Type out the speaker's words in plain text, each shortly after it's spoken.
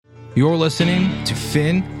You're listening to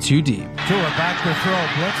Fin Too Deep. Tua back to throw.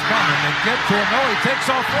 Blitz coming. They get to him. No, he takes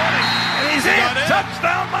off running. And he's in.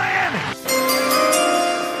 Touchdown, Miami.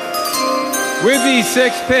 With the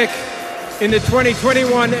sixth pick in the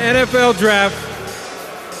 2021 NFL Draft,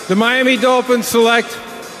 the Miami Dolphins select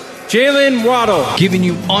Jalen Waddle. Giving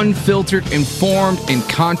you unfiltered, informed, and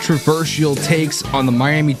controversial takes on the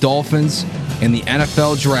Miami Dolphins and the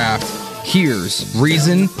NFL Draft. Here's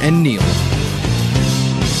Reason and Neil.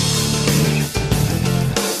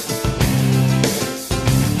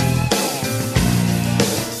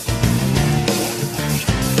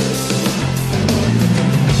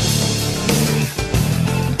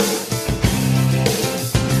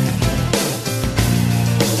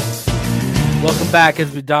 Welcome back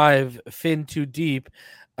as we dive Fin Too Deep.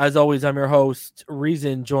 As always, I'm your host,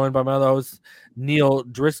 Reason, joined by my other host, Neil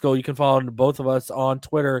Driscoll. You can follow both of us on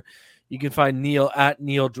Twitter. You can find Neil at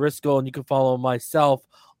Neil Driscoll, and you can follow myself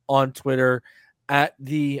on Twitter at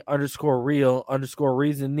 _real_reason.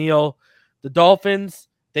 Neil, the Dolphins,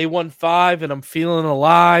 they won 5, and I'm feeling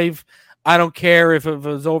alive. I don't care if it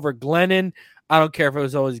was over Glennon. I don't care if it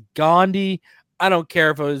was always Gandhi. I don't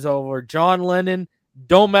care if it was over John Lennon.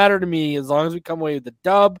 Don't matter to me as long as we come away with the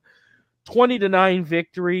dub. 20-9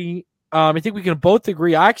 victory. I think we can both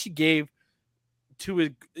agree. I actually gave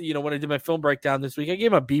when I did my film breakdown this week, I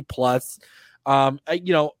gave him a B+.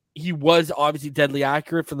 He was obviously deadly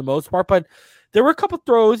accurate for the most part, but there were a couple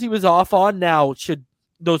throws he was off on. Now, should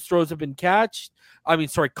those throws have been caught?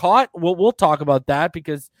 We'll talk about that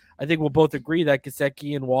because I think we'll both agree that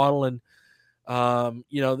Gesicki and Waddle and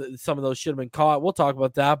some of those should have been caught. We'll talk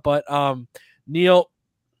about that, but Neil,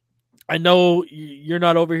 I know you're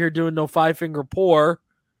not over here doing no 5-finger pour,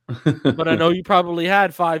 but I know you probably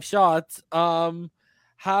had 5 shots.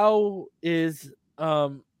 How is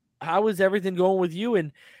everything going with you,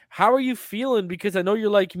 and how are you feeling? Because I know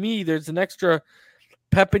you're like me. There's an extra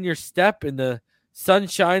pep in your step, and the sun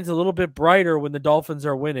shines a little bit brighter when the Dolphins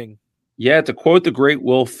are winning. Yeah, to quote the great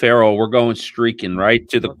Will Ferrell, we're going streaking right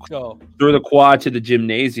through the quad to the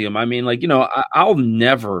gymnasium. I mean, I'll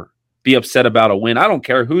never be upset about a win. I don't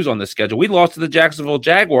care who's on the schedule. We lost to the Jacksonville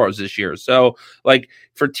Jaguars this year. So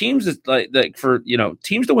for teams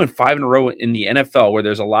teams to win 5 in a row in the NFL where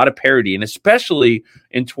there's a lot of parity, and especially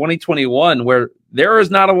in 2021 where there is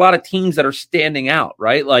not a lot of teams that are standing out,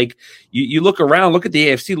 right? Like you look around, look at the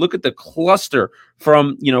AFC, look at the cluster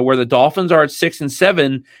from, where the Dolphins are at 6 and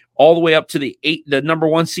 7 all the way up to the number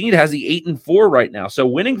 1 seed has the 8 and 4 right now. So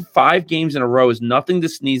winning 5 games in a row is nothing to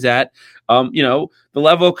sneeze at. The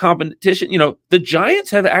level of competition, the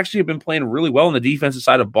Giants have actually been playing really well on the defensive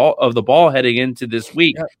side of the ball heading into this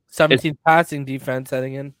week. Yeah, 17 passing defense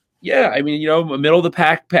heading in. Yeah, I mean, middle of the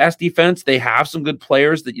pack pass defense. They have some good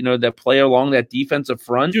players that that play along that defensive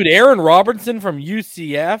front. Dude, Aaron Robertson from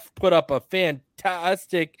UCF put up a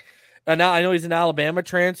fantastic. Now I know he's an Alabama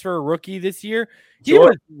transfer rookie this year. He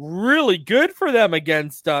was really good for them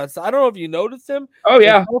against us. I don't know if you noticed him. Oh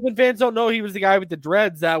yeah, Dolphin fans don't know he was the guy with the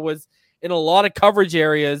dreads that was in a lot of coverage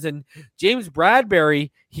areas. And James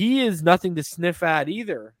Bradbury, he is nothing to sniff at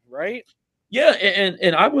either, right? Yeah,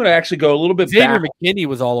 and I'm going to actually go a little bit Xavier back. McKinney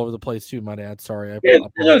was all over the place too, my dad. Sorry.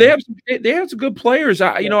 They have some good players.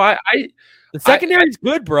 The secondary's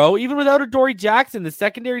good, bro. Even without Adoree Jackson, the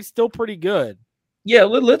secondary's still pretty good. Yeah,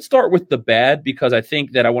 let's start with the bad because I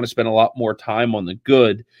think that I want to spend a lot more time on the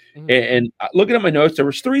good. Mm-hmm. And looking at my notes, there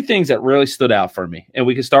was 3 things that really stood out for me. And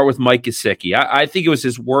we can start with Mike Gesicki. I think it was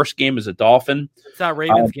his worst game as a Dolphin. It's not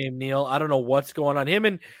Ravens game, Neil. I don't know what's going on. Him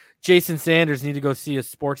and Jason Sanders need to go see a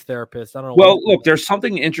sports therapist. I don't know. Well, look, there's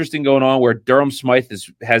something interesting going on where Durham Smythe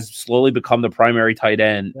has slowly become the primary tight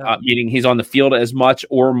end, meaning he's on the field as much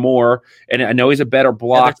or more. And I know he's a better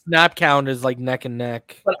block. Yeah, the snap count is like neck and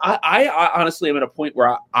neck. But I honestly am at a point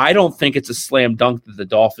where I don't think it's a slam dunk that the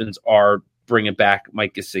Dolphins are bringing back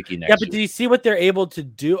Mike Gesicki next. Yeah, but do you see what they're able to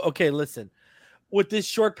do? Okay, listen. With this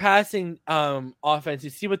short passing offense,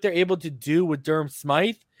 you see what they're able to do with Durham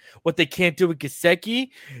Smythe? What they can't do with Gesicki,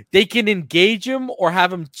 they can engage him or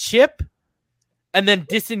have him chip and then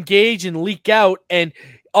disengage and leak out, and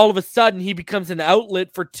all of a sudden he becomes an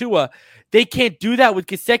outlet for Tua. They can't do that with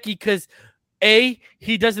Gesicki because A,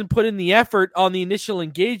 he doesn't put in the effort on the initial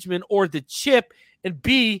engagement or the chip, and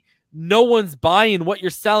B, no one's buying what you're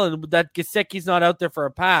selling, that Gesicki's not out there for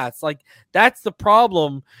a pass. Like, that's the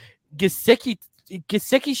problem. Gesicki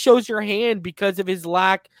shows your hand because of his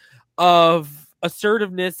lack of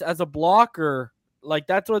assertiveness as a blocker. Like,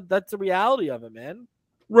 that's the reality of it, man.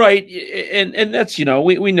 Right. And that's,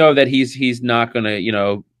 we know that he's not going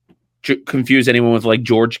to, confuse anyone with like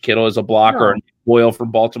George Kittle as a blocker. Boyle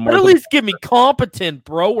from Baltimore. But at least give me competent,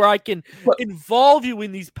 bro, where I can involve you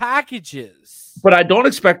in these packages. But I don't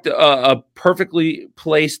expect a perfectly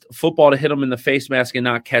placed football to hit him in the face mask and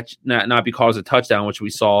not be caused a touchdown, which we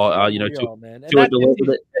saw. And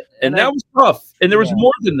that was tough. And there was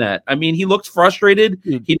more than that. I mean, he looked frustrated.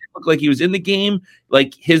 He didn't look like he was in the game.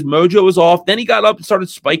 Like his mojo was off. Then he got up and started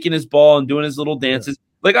spiking his ball and doing his little dances.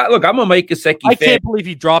 Like, I'm a Mike Gesicki fan. I can't believe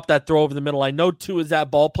he dropped that throw over the middle. I know Tua's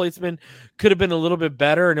that ball placement could have been a little bit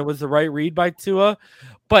better, and it was the right read by Tua.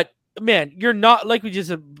 But man, you're not, like we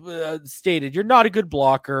just stated, you're not a good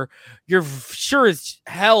blocker. You're sure as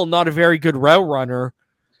hell not a very good route runner.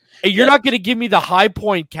 And you're not going to give me the high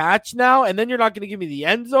point catch now, and then you're not going to give me the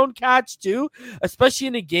end zone catch too, especially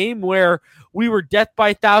in a game where we were death by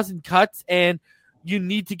 1,000 cuts, and you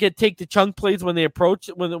need to take the chunk plays when they approach,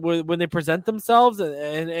 when they present themselves,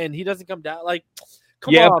 and he doesn't come down. Like,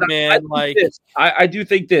 come on, man. I do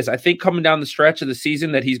think this. I think coming down the stretch of the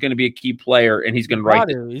season that he's going to be a key player, and he's going to write.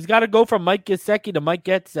 He's got to go from Mike Gesicki to Mike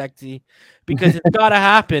Get Sexy, because it's got to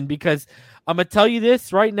happen. Because I'm going to tell you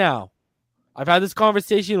this right now. I've had this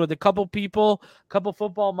conversation with a couple people, couple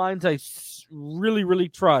football minds I really, really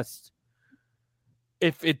trust.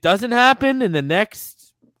 If it doesn't happen in the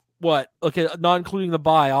next, not including the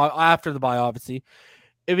bye, after the bye, obviously.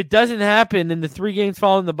 If it doesn't happen in the 3 games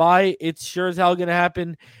following the bye, it's sure as hell going to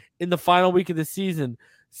happen in the final week of the season.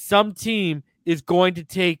 Some team is going to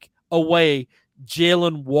take away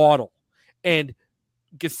Jalen Waddle. And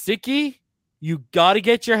Gesicki, you got to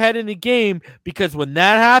get your head in the game, because when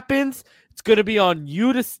that happens, it's going to be on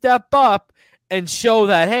you to step up and show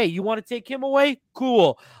that, hey, you want to take him away?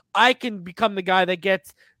 Cool. I can become the guy that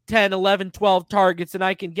gets 10, 11, 12 targets, and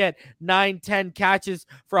I can get 9, 10 catches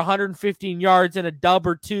for 115 yards and a tub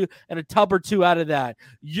or two out of that.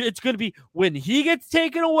 It's going to be when he gets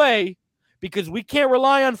taken away, because we can't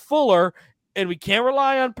rely on Fuller and we can't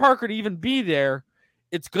rely on Parker to even be there.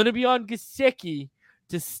 It's going to be on Gesicki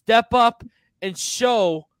to step up and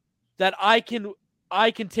show that I can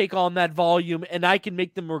take on that volume, and I can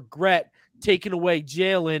make them regret taking away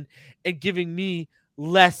Jalen and giving me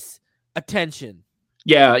less attention.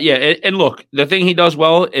 Yeah. And look, the thing he does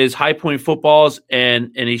well is high point footballs,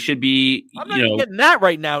 and he should be. I'm not even getting that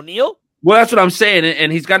right now, Neil. Well, that's what I'm saying,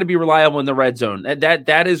 and he's got to be reliable in the red zone.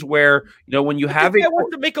 That is where, when you have I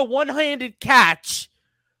want to make a one-handed catch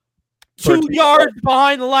 2 yards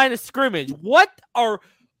behind the line of scrimmage. What are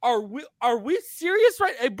we serious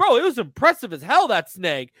right? Hey, bro, it was impressive as hell, that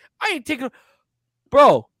snag. I ain't taking,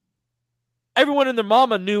 bro. Everyone and their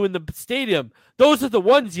mama knew in the stadium, those are the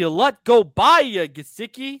ones you let go by, you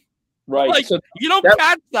Gesicki. Right. Like, so you don't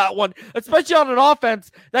catch that one, especially on an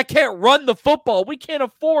offense that can't run the football. We can't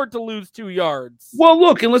afford to lose 2 yards. Well,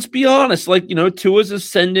 look, and let's be honest. Tua's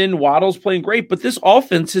ascending, Waddle's playing great, but this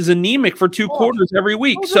offense is anemic for 2 quarters every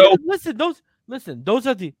week. Those are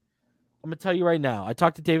the. I'm going to tell you right now. I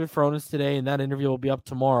talked to David Fronis today, and that interview will be up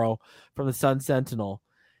tomorrow from the Sun Sentinel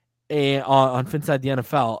and on Finside the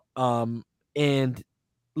NFL. And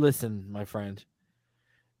listen, my friend,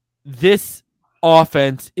 this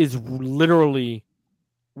offense is literally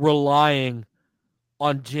relying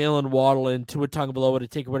on Jalen Waddle and Tua Tagovailoa to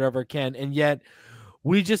take whatever it can. And yet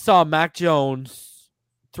we just saw Mac Jones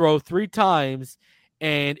throw 3 times,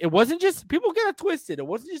 and it wasn't just, people get it twisted. It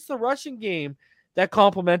wasn't just the rushing game that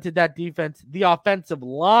complemented that defense. The offensive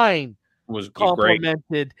line was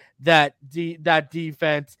complemented that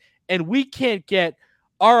defense, and we can't get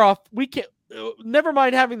never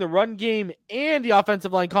mind having the run game and the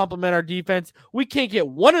offensive line complement our defense. We can't get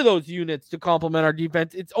one of those units to complement our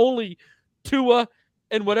defense. It's only Tua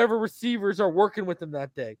and whatever receivers are working with him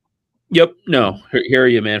that day. Yep. No, hear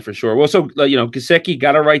you, man, for sure. Well, so, Gesicki,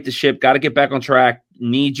 got to right the ship, got to get back on track.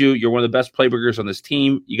 Need you. You're one of the best playmakers on this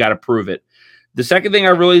team. You got to prove it. The second thing I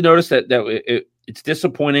really noticed that it's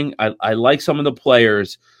disappointing. I like some of the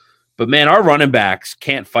players, but man, our running backs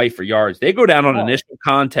can't fight for yards. They go down on initial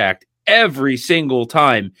contact every single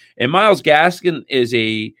time. And Myles Gaskin is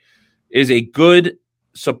a good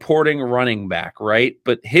supporting running back, right?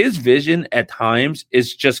 But his vision at times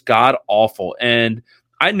is just god awful. And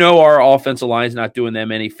I know our offensive line is not doing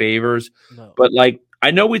them any favors, but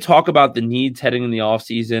I know we talk about the needs heading in the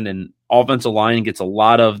offseason, and offensive line gets a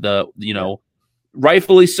lot of the,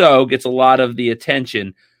 rightfully so, gets a lot of the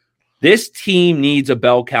attention. This team needs a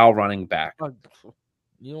bell cow running back.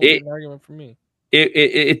 You don't get an argument from me.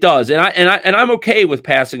 It does, and I'm okay with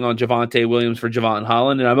passing on Javonte Williams for Javon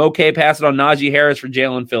Holland, and I'm okay passing on Najee Harris for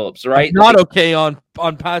Jalen Phillips. Right? I'm not okay on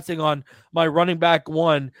passing on my running back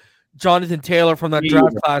one, Jonathan Taylor from that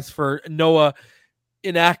draft class for Noah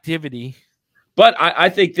inactivity. But I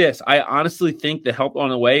think this. I honestly think the help on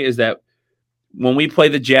the way is that when we play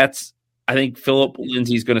the Jets, I think Philip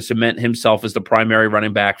Lindsay is going to cement himself as the primary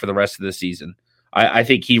running back for the rest of the season. I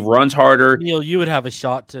think he runs harder. Neil, you would have a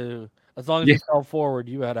shot to, as long as you fell forward,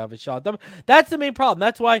 you would have a shot. That's the main problem.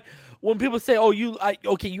 That's why when people say, "Oh, you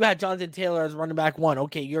had Jonathan Taylor as running back 1.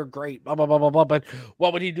 Okay, you're great." Blah blah blah blah blah. But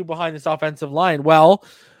what would he do behind this offensive line? Well,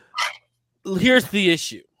 here's the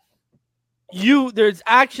issue. There's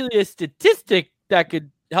actually a statistic that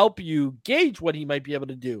could help you gauge what he might be able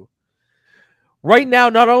to do. Right now,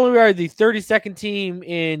 not only are the 32nd team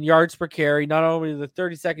in yards per carry, not only the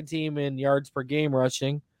 32nd team in yards per game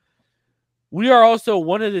rushing, we are also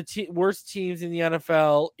one of the worst teams in the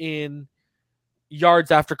NFL in yards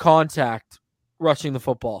after contact rushing the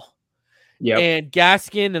football. Yeah. And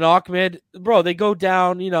Gaskin and Ahmed, bro, they go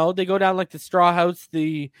down, like the straw house,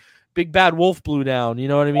 the big bad wolf blew down. You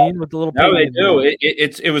know what I mean? With the little. No, they do.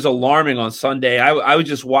 It was alarming on Sunday. I was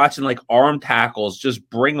just watching like arm tackles, just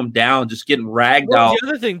bring them down, just getting ragged out. The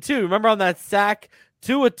other thing too, remember on that sack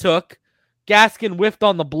Tua took, Gaskin whiffed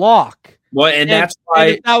on the block. Well, and that's why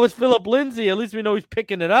if that was Philip Lindsay. At least we know he's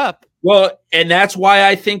picking it up. Well, and that's why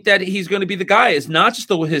I think that he's going to be the guy. It's not just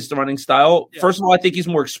his running style. Yeah. First of all, I think he's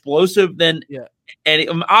more explosive than. Yeah.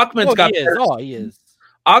 And Ahmed's got. He is.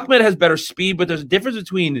 Ahmed has better speed, but there's a difference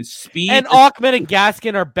between speed and Ahmed and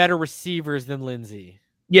Gaskin are better receivers than Lindsay.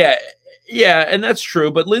 Yeah, and that's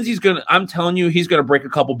true. But Lindsay's I'm telling you, he's gonna break a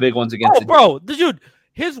couple big ones against. Bro, dude,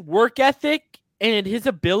 his work ethic and his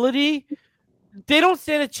ability, they don't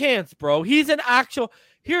stand a chance, bro. He's an actual.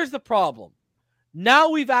 Here's the problem. Now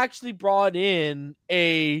we've actually brought in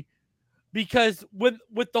because with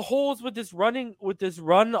the holes with this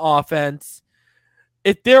run offense.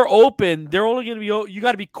 If they're open, they're only going to be. You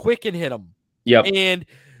got to be quick and hit them. Yep. And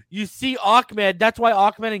you see Ahmed. That's why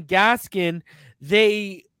Ahmed and Gaskin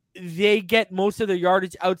they get most of their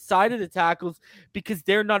yardage outside of the tackles because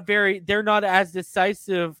they're not as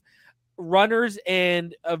decisive runners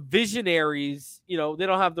and visionaries. You know, they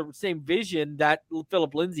don't have the same vision that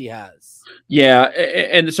Philip Lindsay has. Yeah,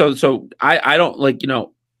 and so I don't like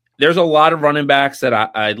There's a lot of running backs that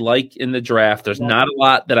I like in the draft. There's not a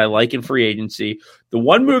lot that I like in free agency. The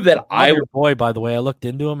one move that by the way, I looked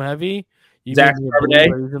into him heavy. Zach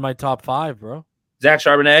Charbonnet. He's in my top 5, bro. Zach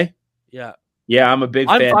Charbonnet? Yeah. Yeah, I'm a big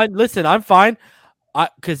fan. I'm fine. Listen, I'm fine.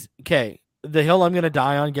 The hill I'm going to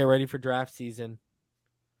die on, get ready for draft season.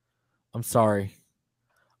 I'm sorry.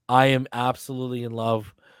 I am absolutely in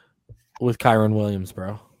love with Kyren Williams,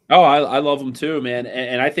 bro. Oh, I love him too, man.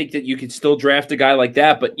 And I think that you could still draft a guy like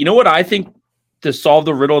that. But you know what I think to solve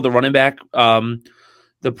the riddle of the running back,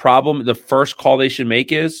 the problem, the first call they should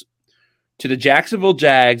make is to the Jacksonville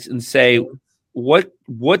Jags and say, what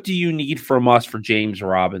do you need from us for James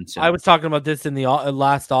Robinson? I was talking about this in the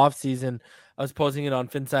last offseason. I was posting it on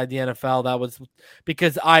Finside the NFL. That was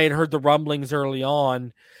because I had heard the rumblings early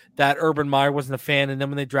on that Urban Meyer wasn't a fan. And then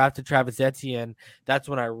when they drafted Travis Etienne, that's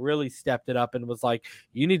when I really stepped it up and was like,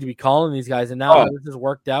 you need to be calling these guys. And now this has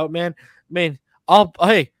worked out, man. I mean, I'll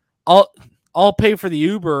pay for the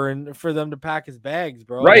Uber and for them to pack his bags,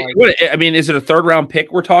 bro. Right. I mean, is it a 3rd round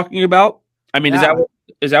pick we're talking about? I mean, is that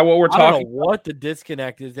what we're talking? I don't know what the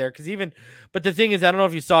disconnect is there. But the thing is, I don't know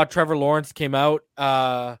if you saw Trevor Lawrence came out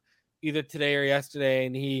either today or yesterday.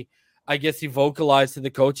 And I guess he vocalized to the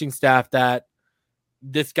coaching staff that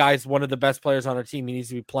this guy's one of the best players on our team. He needs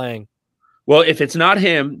to be playing. Well, if it's not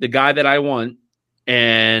him, the guy that I want,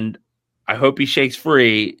 and I hope he shakes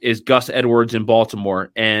free, is Gus Edwards in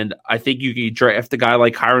Baltimore. And I think you could draft a guy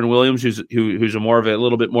like Kyren Williams, who's a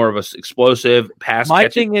little bit more of a explosive pass. My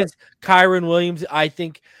thing is Kyren Williams. I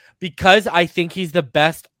think because I think he's the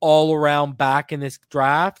best all around back in this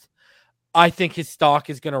draft. I think his stock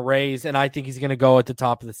is going to raise, and I think he's going to go at the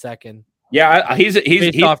top of the second. Yeah, he's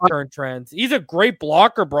off current trends. He's a great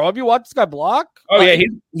blocker, bro. Have you watched this guy block? Oh yeah,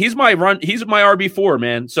 he's my RB4,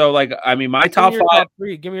 man. So my top 5.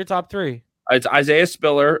 Give me your top 3. It's Isaiah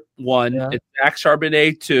Spiller 1. Yeah. It's Zach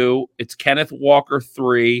Charbonnet 2. It's Kenneth Walker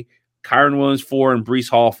 3. Kyren Williams 4, and Breece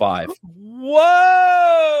Hall 5. Whoa!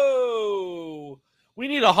 We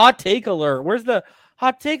need a hot take alert. Where's the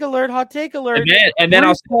hot take alert? And then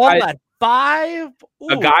I'll say that 5. Ooh.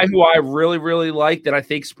 A guy who I really, really like that I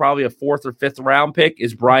think is probably a 4th or 5th round pick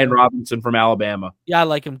is Brian Robinson from Alabama. Yeah, I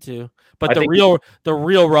like him too. But the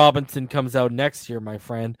real Robinson comes out next year, my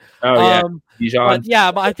friend. Oh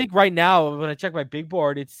yeah, but I think right now when I check my big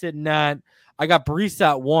board, it's sitting at I got Breece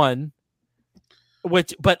at 1.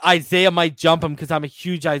 But Isaiah might jump him because I'm a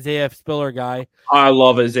huge Isaiah Spiller guy. I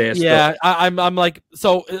love Isaiah Spiller. Yeah, I'm like,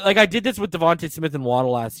 so like I did this with Devontae Smith and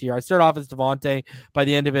Waddle last year. I started off as Devontae. By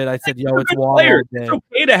the end of it, I said, "Yo, it's Waddle." It's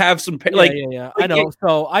okay to have some yeah. I know.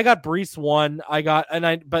 So I got Breece 1.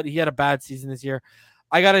 But he had a bad season this year.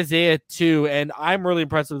 I got Isaiah 2, and I'm really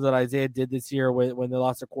impressed with what Isaiah did this year when they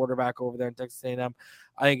lost their quarterback over there in Texas A&M.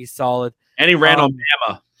 I think he's solid. And he ran on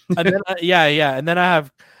Bama. And then, and then I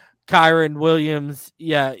have Kyron Williams.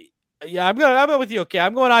 Yeah, I'm with you. Okay,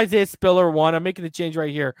 I'm going Isaiah Spiller 1. I'm making the change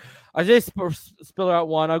right here. Isaiah Spiller at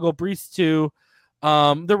 1. I'll go Breece 2.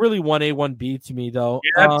 They're really 1A, 1B to me though.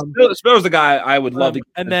 Yeah, Spiller's the guy I would love to.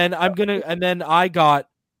 And then I got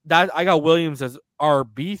Williams as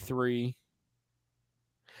RB 3.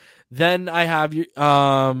 Then I have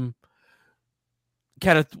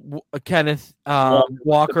Kenneth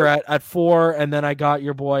Walker at 4, and then I got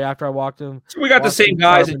your boy after I walked him. So we got the same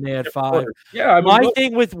guys at 5. Yeah, my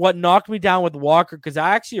thing with what knocked me down with Walker, because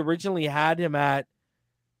I actually originally had him at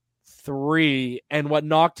 3, and what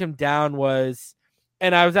knocked him down was,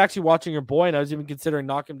 and I was actually watching your boy, and I was even considering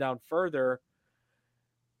knocking him down further.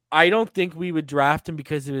 I don't think we would draft him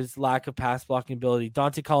because of his lack of pass blocking ability.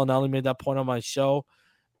 Dante Colonelli made that point on my show,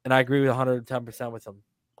 and I agree with 110% with him.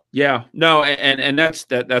 Yeah, no, and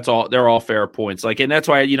that's all. They're all fair points. Like, and that's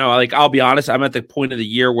why, I'll be honest, I'm at the point of the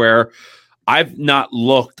year where I've not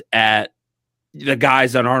looked at the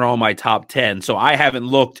guys that aren't on my top 10. So I haven't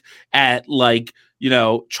looked at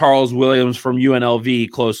Charles Williams from UNLV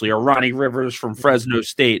closely, or Ronnie Rivers from Fresno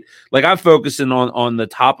State. Like, I'm focusing on the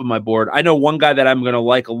top of my board. I know one guy that I'm going to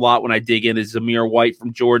like a lot when I dig in is Zamir White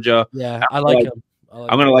from Georgia. Yeah, I like him.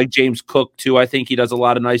 I'm going to like James Cook too. I think he does a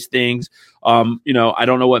lot of nice things. I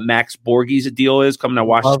don't know what Max Borghi's deal is coming to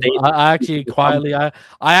Washington State.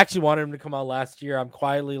 I actually wanted him to come out last year. I'm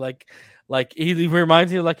quietly like he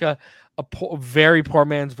reminds me of like a very poor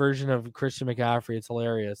man's version of Christian McCaffrey. It's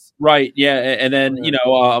hilarious. Right. Yeah. And then,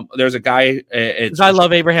 there's a guy. I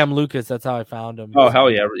love Abraham Lucas. That's how I found him. Oh, hell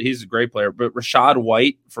yeah. He's a great player. But Rashad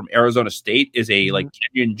White from Arizona State is a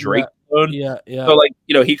Kenyon Drake. Yeah. So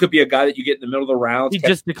he could be a guy that you get in the middle of the round. He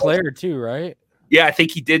just declared too, right? Yeah, I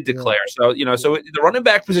think he did declare. Yeah. So the running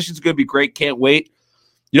back position is going to be great. Can't wait.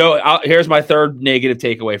 Here's my third negative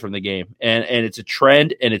takeaway from the game, and it's a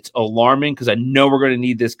trend, and it's alarming because I know we're going to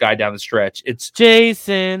need this guy down the stretch. It's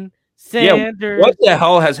Jason Sanders. Yeah, what the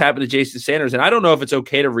hell has happened to Jason Sanders? And I don't know if it's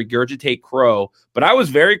okay to regurgitate Crow, but I was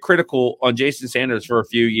very critical on Jason Sanders for a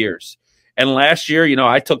few years. And last year,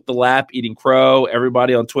 I took the lap eating crow.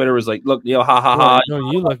 Everybody on Twitter was like, "Look, Neil, ha ha ha."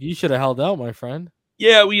 No, you should have held out, my friend.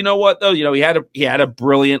 Yeah, well, you know what though? He had a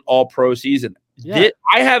brilliant All-Pro season. Yeah.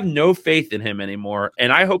 I have no faith in him anymore,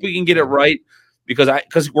 and I hope we can get it right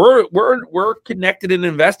because we're connected and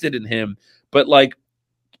invested in him. But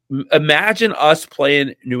imagine us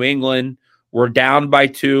playing New England. We're down by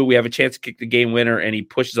 2. We have a chance to kick the game winner, and he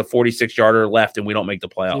pushes a 46-yarder left, and we don't make the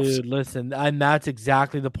playoffs. Dude, listen, and that's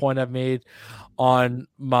exactly the point I've made on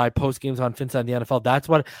my post games on Finside the NFL. That's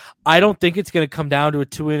what I don't think it's going to come down to a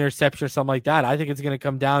 2 interception or something like that. I think it's going to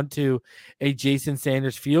come down to a Jason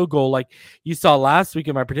Sanders field goal, like you saw last week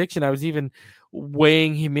in my prediction. I was even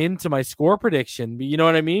weighing him into my score prediction. You know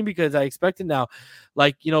what I mean? Because I expected now,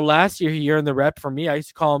 last year he earned the rep for me. I used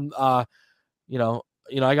to call him, I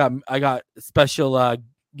got special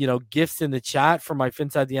gifts in the chat from my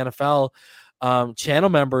Finside the NFL channel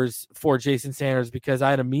members for Jason Sanders because I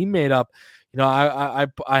had a meme made up. I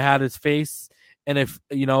had his face, and if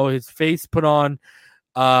his face put on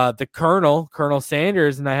the Colonel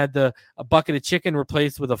Sanders, and I had a bucket of chicken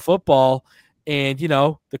replaced with a football, and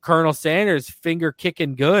the Colonel Sanders finger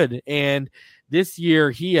kicking good. And this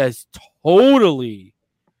year he has totally.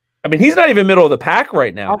 I mean, he's not even middle of the pack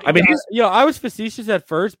right now. I was facetious at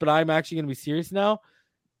first, but I'm actually going to be serious now.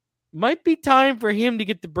 Might be time for him to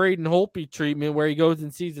get the Braden Holtby treatment where he goes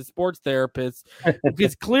and sees a sports therapist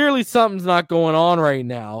because clearly something's not going on right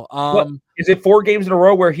now. Is it 4 games in a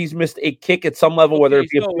row where he's missed a kick at some level, whether it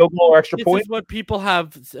be a field goal or extra point? This is what people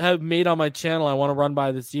have made on my channel. I want to run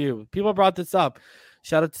by this to you. People brought this up.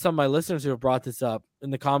 Shout out to some of my listeners who have brought this up in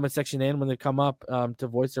the comment section and when they come up to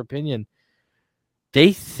voice their opinion.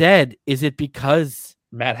 They said, is it because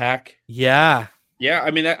Matt Hack? Yeah. Yeah,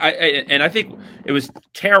 I mean, I think it was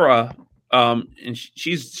Tara, and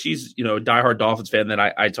she's a diehard Dolphins fan that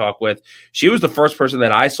I talk with. She was the first person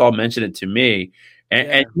that I saw mention it to me,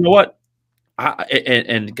 and you know what?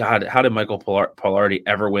 God, how did Michael Pollardi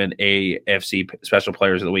ever win AFC Special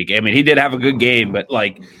Players of the Week? I mean, he did have a good game, but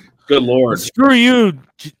good Lord, screw you,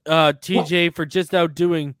 TJ, for just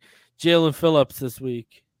outdoing Jalen Phillips this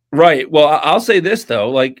week. Right. Well, I'll say this though,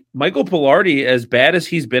 like Michael Pilardi, as bad as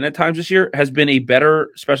he's been at times this year, has been a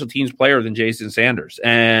better special teams player than Jason Sanders.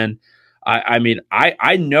 And I mean,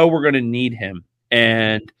 I know we're going to need him,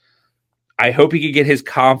 and I hope he can get his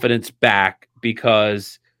confidence back,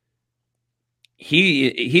 because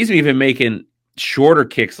he's even making shorter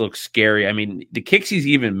kicks look scary. I mean, the kicks he's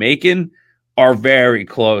even making are very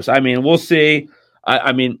close. I mean, we'll see.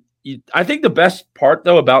 I think the best part,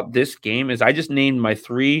 though, about this game is I just named my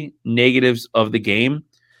 3 negatives of the game,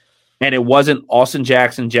 and it wasn't Austin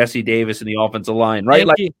Jackson, Jesse Davis, and the offensive line, right?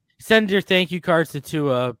 Send your thank you cards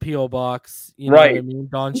to a P.O. Box. You know right. what I mean?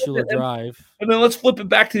 Don Shula Drive. And then let's flip it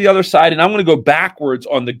back to the other side, and I'm going to go backwards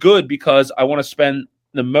on the good, because I want to spend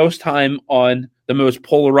the most time on the most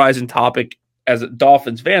polarizing topic as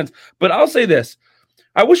Dolphins fans. But I'll say this.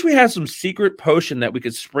 I wish we had some secret potion that we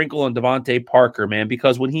could sprinkle on Devontae Parker, man,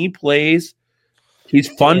 because when he plays, he's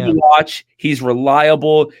fun to watch. He's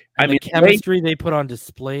reliable. The chemistry they put on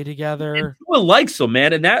display together. Tua likes him,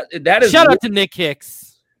 man, and that is shout out to Nick Hicks.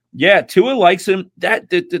 Yeah, Tua likes him.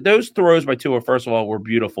 Those throws by Tua, first of all, were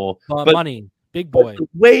beautiful. But money, big boy. The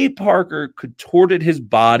way Parker contorted his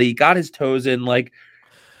body, got his toes in, like,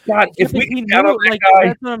 God, if we can count on that guy,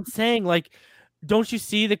 that's what I'm saying. Like, don't you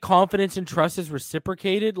see the confidence and trust is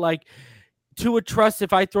reciprocated? Like, Tua trusts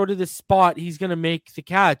if I throw to this spot, he's going to make the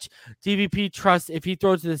catch. DVP trusts if he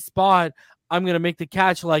throws to this spot, I'm going to make the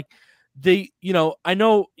catch. Like, I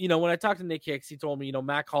know, when I talked to Nick Hicks, he told me,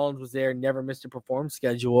 Matt Collins was there, never missed a performance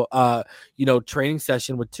schedule, training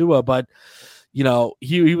session with Tua, but,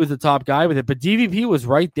 he was the top guy with it. But DVP was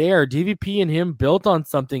right there. DVP and him built on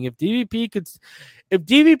something. If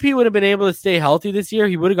DVP would have been able to stay healthy this year,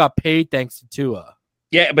 he would have got paid thanks to Tua.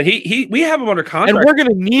 Yeah, but we have him under contract. And we're going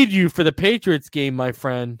to need you for the Patriots game, my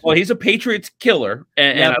friend. Well, he's a Patriots killer.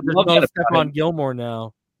 And I love that Stephon Gilmore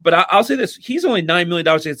now. But I'll say this. He's only $9 million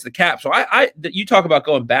against the cap. So you talk about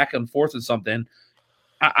going back and forth with something.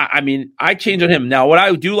 I mean, I change on him. Now, what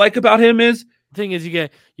I do like about him is, the thing is,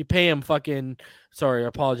 you pay him sorry, I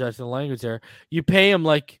apologize for the language there. You pay him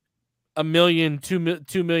like $1 million,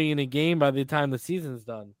 $2 million a game by the time the season's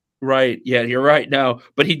done. Right. Yeah, you're right. No,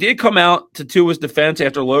 but he did come out to Tua's defense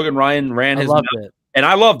after Logan Ryan ran his mouth. It. And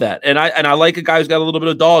I love that. And I like a guy who's got a little bit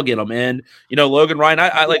of dog in him. And, Logan Ryan,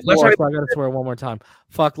 I like. I got to swear one more time.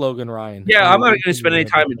 Fuck Logan Ryan. Yeah, I'm not going to spend any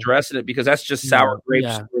time addressing it, because that's just sour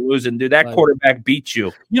grapes for losing. Dude, that quarterback beat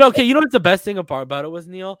you. Okay, what's the best thing about it was,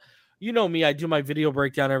 Neil? You know me, I do my video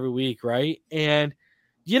breakdown every week, right? And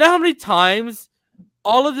you know how many times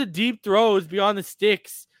all of the deep throws beyond the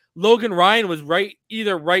sticks, Logan Ryan was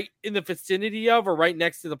either right in the vicinity of or right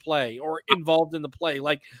next to the play or involved in the play.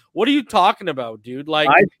 Like, what are you talking about, dude? Like,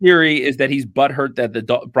 my theory is that he's butthurt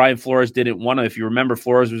that Brian Flores didn't want to. If you remember,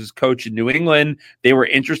 Flores was his coach in New England. They were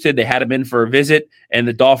interested. They had him in for a visit, and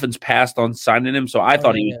the Dolphins passed on signing him. So I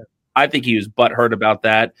think he was butthurt about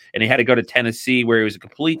that, and he had to go to Tennessee, where he was a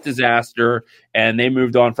complete disaster, and they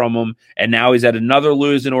moved on from him, and now he's at another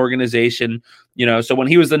losing organization. So when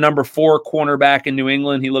he was the number 4 cornerback in New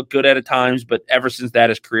England, he looked good at times, but ever since that,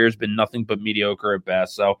 his career has been nothing but mediocre at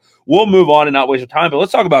best. So we'll move on and not waste our time, but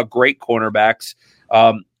let's talk about great cornerbacks.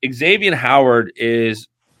 Xavier Howard is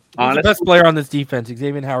honestly the best player on this defense.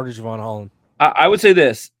 Xavier Howard is Javon Holland. I would say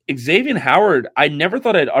this. Xavier Howard, I never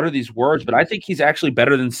thought I'd utter these words, but I think he's actually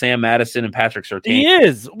better than Sam Madison and Patrick Surtain. He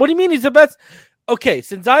is. What do you mean he's the best? Okay,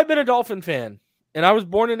 since I've been a Dolphin fan, and I was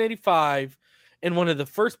born in 85, and one of the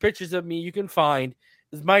first pictures of me you can find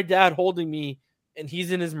is my dad holding me, and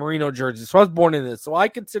he's in his Merino jersey. So I was born in this. So I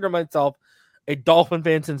consider myself a Dolphin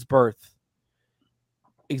fan since birth.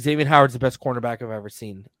 Xavier Howard's the best cornerback I've ever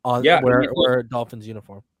seen wear a Dolphins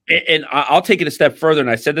uniform. And I'll take it a step further. And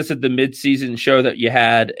I said this at the midseason show that you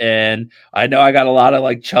had, and I know I got a lot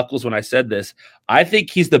of chuckles when I said this. I think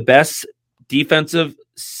he's the best defensive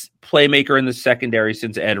playmaker in the secondary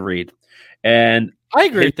since Ed Reed. And I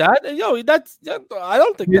agree with that. I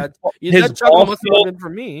don't think that chuckle must have been for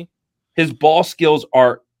me. His ball skills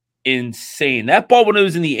are insane. That ball, when it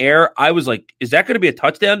was in the air, I was like, is that going to be a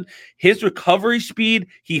touchdown? His recovery speed,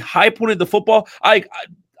 he high pointed the football.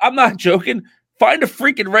 I'm not joking. Find a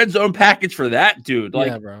freaking red zone package for that dude.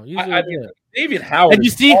 Yeah, bro. David Howard. And you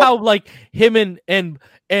see how him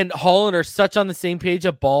and Holland are such on the same page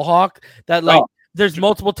at ball hawk that there's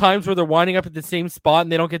multiple times where they're winding up at the same spot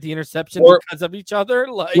and they don't get the interception because of each other.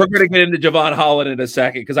 We're going to get into Javon Holland in a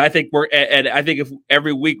second, because I think if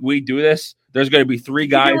every week we do this, there's going to be 3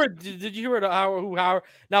 guys. Did you hear Howard?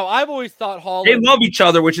 Now, I've always thought Holland. They love each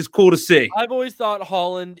other, which is cool to see. I've always thought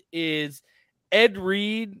Holland is Ed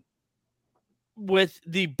Reed with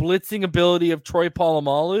the blitzing ability of Troy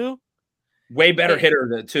Polamalu. Way better hitter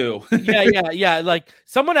than too. yeah. Like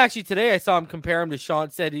someone actually today, I saw him compare him to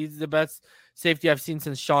Sean. Said he's the best safety I've seen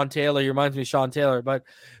since Sean Taylor. He reminds me of Sean Taylor. But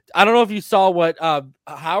I don't know if you saw what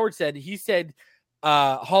Howard said. He said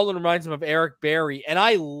Holland reminds him of Eric Berry, and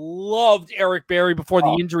I loved Eric Berry before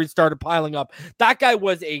the injuries started piling up. That guy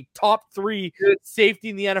was a top 3 safety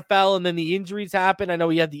in the NFL, and then the injuries happened. I know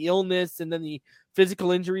he had the illness, and then the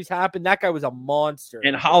physical injuries happened. That guy was a monster.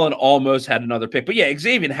 And Holland almost had another pick. But yeah,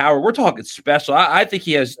 Xavier Howard, we're talking special. I think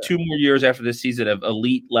he has 2 more years after this season of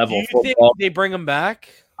elite level football. Think they bring him back?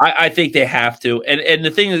 I think they have to. And the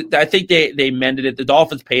thing is, I think they mended it. The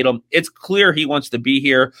Dolphins paid him. It's clear he wants to be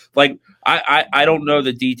here. Like, I don't know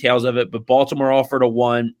the details of it, but Baltimore offered a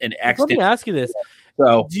 1 and X. Let me ask you this.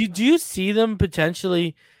 So do you see them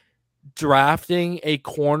potentially drafting a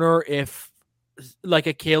corner if like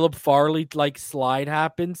a Caleb Farley like slide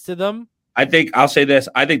happens to them? I'll say this.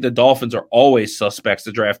 I think the Dolphins are always suspects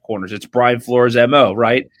to draft corners. It's Brian Flores' MO,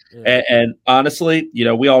 right? Yeah. And honestly,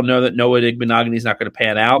 we all know that Noah Igbenogany is not going to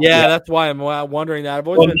pan out. Yeah, that's why I'm wondering that.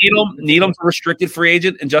 Needham's a restricted free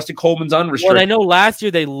agent, and Justin Coleman's unrestricted. Well, I know last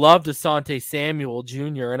year they loved Asante Samuel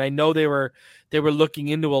Jr., and I know they were looking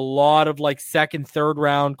into a lot of like 2nd, 3rd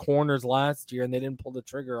round corners last year, and they didn't pull the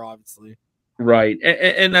trigger, obviously. Right.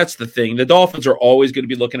 And that's the thing. The Dolphins are always going to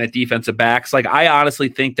be looking at defensive backs. Like, I honestly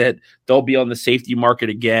think that they'll be on the safety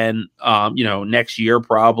market again, next year,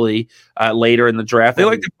 probably later in the draft. They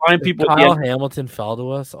like to find people. Kyle Hamilton fell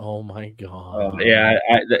to us. Oh, my God.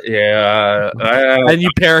 And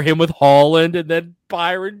you pair him with Holland and then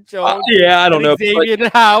Byron Jones. I don't know. Xavier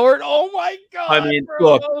Howard. Oh, my God. I mean,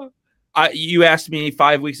 bro. Look, you asked me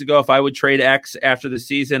 5 weeks ago if I would trade X after the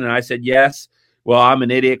season, and I said yes. Well, I'm an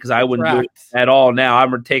idiot because I wouldn't do it at all now.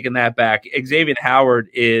 I'm taking that back. Xavier Howard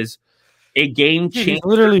is a game changer. He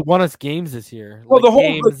literally won us games this year. Well, the whole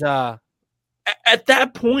games, at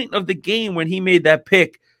that point of the game when he made that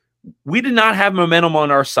pick, we did not have momentum on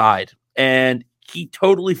our side, and he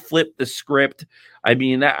totally flipped the script.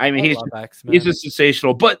 He's just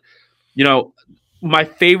sensational. But my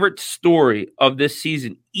favorite story of this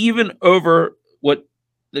season, even over what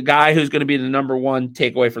the guy who's going to be the number 1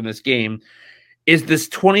 takeaway from this game, is this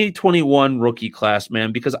 2021 rookie class,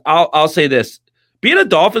 man. Because I'll say this: being a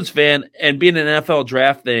Dolphins fan and being an NFL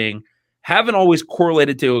draft thing haven't always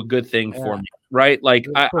correlated to a good thing for me, right? Like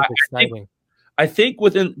I think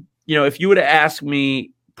within if you would have asked me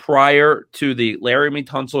prior to the Laramie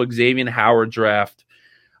Tunsil Xavier Howard draft,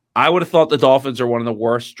 I would have thought the Dolphins are one of the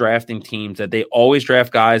worst drafting teams. That they always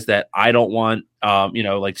draft guys that I don't want.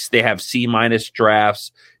 Like they have C-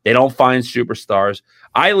 drafts. They don't find superstars.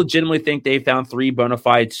 I legitimately think they found 3 bona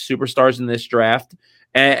fide superstars in this draft.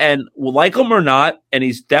 And like him or not, and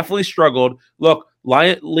he's definitely struggled. Look,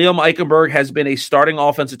 Liam Eichenberg has been a starting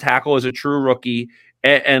offensive tackle as a true rookie,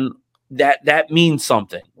 and that means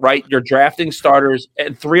something, right? You're drafting starters,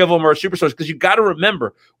 and 3 of them are superstars, because you got to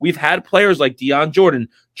remember, we've had players like Deion Jordan,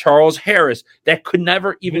 Charles Harris, that could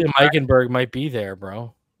never even. Eichenberg might be there,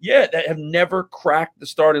 bro. Yeah, that have never cracked the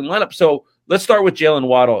starting lineup. So let's start with Jalen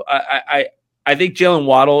Waddle. I think Jalen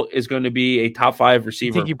Waddle is going to be a top 5 receiver.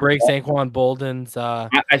 You think he breaks Anquan Bolden's? I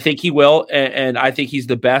think he will, and I think he's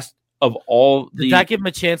the best of all. Does that give him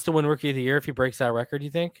a chance to win Rookie of the Year if he breaks that record, you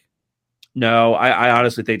think? No, I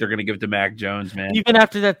honestly think they're going to give it to Mac Jones, man. Even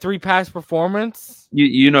after that 3-pass performance?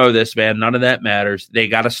 You know this, man. None of that matters. They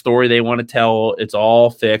got a story they want to tell. It's all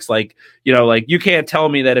fixed. Like you can't tell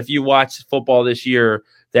me that if you watch football this year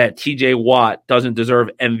that TJ Watt doesn't deserve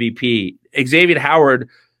MVP. Xavier Howard,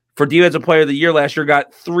 for Defensive Player of the Year last year,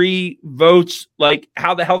 got 3 votes. Like,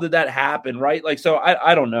 how the hell did that happen, right? Like, so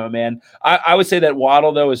I don't know, man. I would say that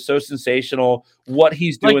Waddle, though, is so sensational. What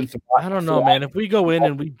he's doing. I don't know, man. If we go in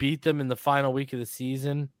and we beat them in the final week of the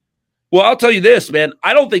season. Well, I'll tell you this, man.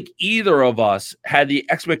 I don't think either of us had the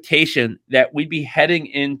expectation that we'd be heading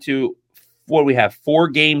into what we have 4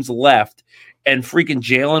 games left, and freaking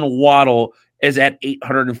Jalen Waddle is at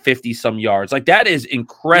 850 some yards. Like, that is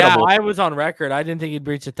incredible. Yeah, I was on record. I didn't think he'd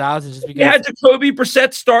reach 1,000 just because we had Jacoby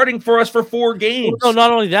Brissett starting for us for 4 games. No,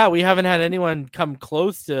 not only that, we haven't had anyone come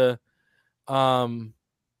close to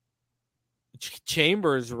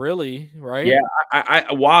Chambers, really, right? Yeah,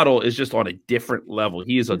 I Waddle is just on a different level.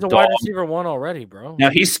 He's a wide receiver 1 already, bro.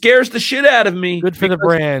 Now he scares the shit out of me. Good for the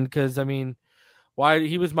brand, because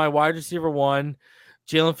he was my wide receiver 1.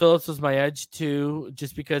 Jalen Phillips was my edge 2,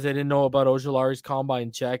 just because I didn't know about Ojulari's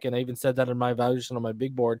combine check, and I even said that in my evaluation on my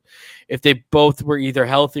big board. If they both were either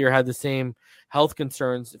healthy or had the same health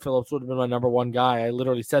concerns, Phillips would have been my number 1 guy. I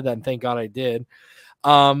literally said that, and thank God I did.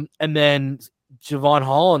 And then Javon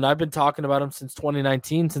Holland, I've been talking about him since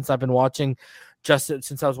 2019, since I've been watching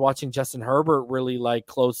since I was watching Justin Herbert really like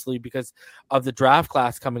closely because of the draft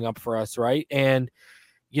class coming up for us, right? And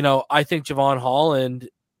I think Jevon Holland,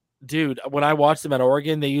 dude, when I watched him at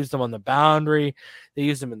Oregon, they used him on the boundary, they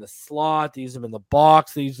used him in the slot, they used him in the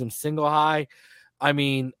box, they used him single high. I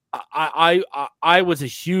mean, I was a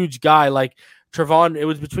huge guy like Trevon. It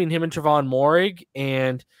was between him and Trevon Moehrig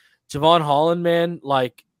and Jevon Holland, man.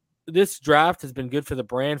 Like, this draft has been good for the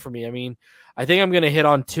brand for me. I mean, I think I'm going to hit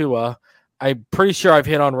on Tua. I'm pretty sure I've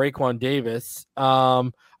hit on Raekwon Davis.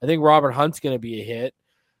 I think Robert Hunt's going to be a hit.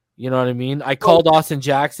 You know what I mean? I called Austin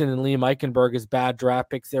Jackson and Liam Eichenberg as bad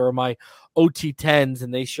draft picks. They were my OT 10s,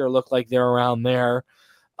 and they sure look like they're around there.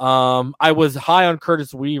 I was high on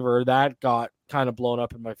Curtis Weaver. That got kind of blown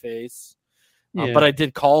up in my face. But I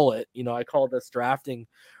did call it. I called us drafting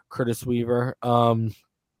Curtis Weaver.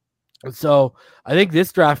 So I think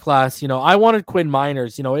this draft class, I wanted Quinn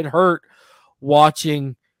Miners. It hurt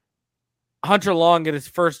watching Hunter Long get his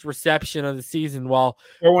first reception of the season while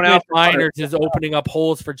Quinn Miners is opening up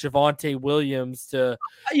holes for Javonte Williams to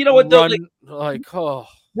run,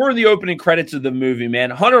 we're in the opening credits of the movie, man.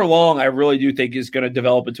 Hunter Long, I really do think is going to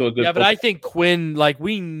develop into a good. Yeah, but I think Quinn,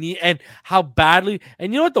 we need, and how badly,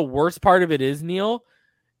 and you know what the worst part of it is, Neil?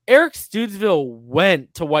 Eric Stootsville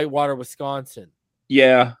went to Whitewater, Wisconsin.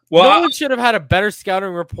 Yeah. Well, no one should have had a better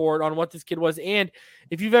scouting report on what this kid was. And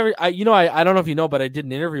if you've ever, I don't know if you know, but I did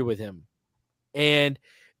an interview with him. And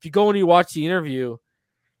if you go and you watch the interview,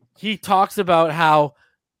 he talks about how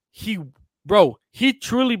he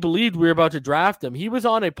truly believed we were about to draft him. He was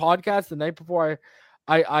on a podcast the night before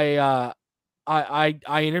I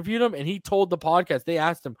interviewed him, and he told the podcast, they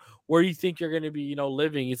asked him, where do you think you're going to be,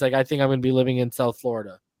 living? He's like, I think I'm going to be living in South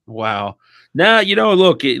Florida. Wow. Now,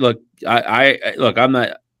 look, I'm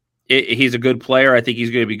not, he's a good player. I think he's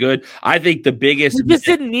going to be good. I think the biggest. We just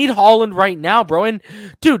didn't need Holland right now, bro. And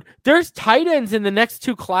dude, there's tight ends in the next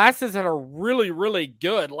two classes that are really, really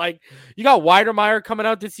good. Like, you got Weidermeyer coming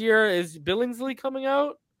out this year. Is Billingsley coming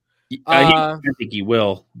out? I think he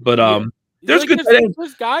will. But there's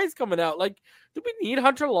guys coming out. Like, do we need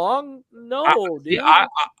Hunter Long? No, dude.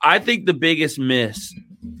 I think the biggest miss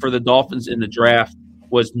for the Dolphins in the draft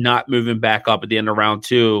was not moving back up at the end of round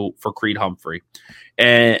 2 for Creed Humphrey.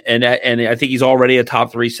 And I think he's already a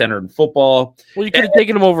top 3 center in football. Well, you could have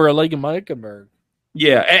taken him over Liam Eichenberg.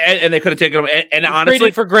 Yeah, and they could have taken him. And honestly,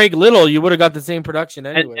 traded for Greg Little, you would have got the same production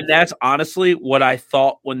anyway. And that's honestly what I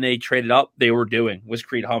thought when they traded up, they were doing was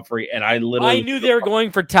Creed Humphrey. And I knew they were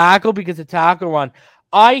going for tackle because the tackle run.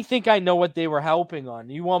 I think I know what they were helping on.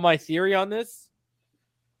 You want my theory on this?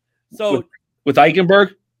 So with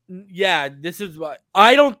Eichenberg? Yeah, this is what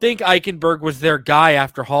I don't think Eichenberg was their guy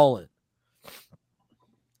after Holland.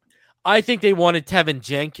 I think they wanted Tevin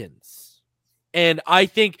Jenkins. And I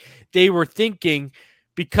think they were thinking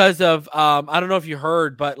because of I don't know if you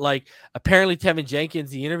heard, but apparently Tevin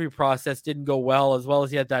Jenkins, the interview process didn't go well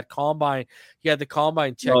as he had that combine. He had the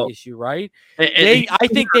combine check issue, right? I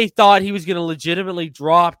think they thought he was going to legitimately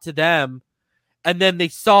drop to them, and then they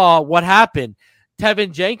saw what happened.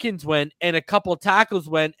 Tevin Jenkins went, and a couple of tackles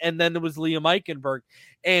went, and then there was Liam Eichenberg.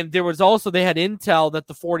 And there was also, they had intel that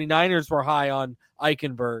the 49ers were high on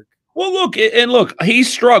Eichenberg. Well, look, he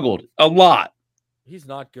struggled a lot. He's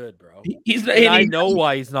not good, bro. I know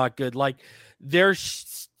why he's not good.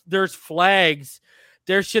 There's flags.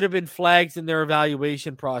 There should have been flags in their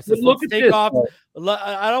evaluation process. Let's take off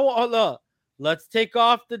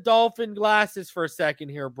the Dolphin glasses for a second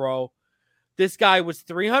here, bro. This guy was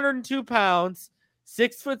 302 pounds,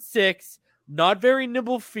 6'6", not very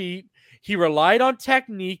nimble feet. He relied on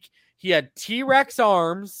technique. He had T-Rex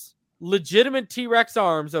arms, legitimate T-Rex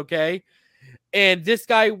arms, okay? And this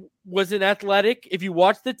guy wasn't athletic. If you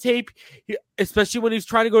watch the tape, especially when he was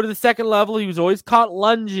trying to go to the second level, he was always caught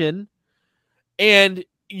lunging. And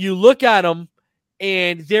you look at him,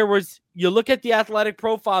 and you look at the athletic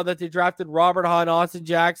profile that they drafted, Robert Hunt, Austin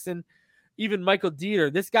Jackson, even Michael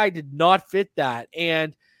Dieter. This guy did not fit that.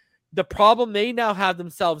 And the problem they now have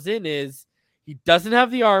themselves in is he doesn't have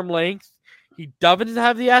the arm length. He doesn't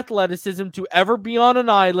have the athleticism to ever be on an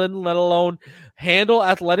island, let alone handle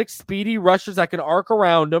athletic, speedy rushers that can arc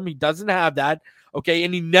around him. He doesn't have that, okay,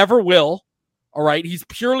 and he never will, all right? He's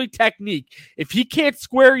purely technique. If he can't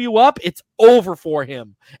square you up, it's over for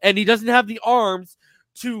him, and he doesn't have the arms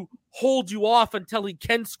to hold you off until he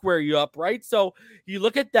can square you up, right? So you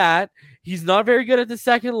look at that. He's not very good at the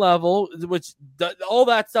second level, which all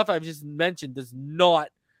that stuff I've just mentioned does not.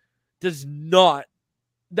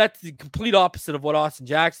 That's the complete opposite of what Austin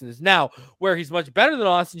Jackson is. Now, where he's much better than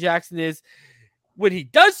Austin Jackson is when he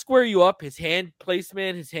does square you up, his hand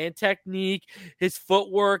placement, his hand technique, his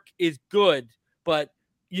footwork is good. But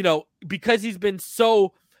because he's been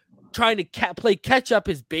so trying to play catch up,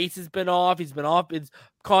 his base has been off. He's been off. His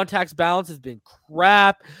contacts balance has been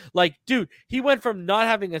crap. Like, dude, he went from not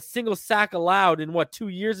having a single sack allowed in 2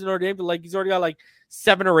 years in Notre Dame to he's already got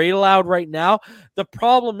 7 or 8 allowed right now. The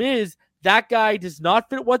problem is that guy does not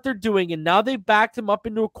fit what they're doing, and now they backed him up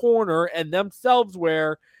into a corner and themselves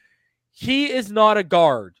where he is not a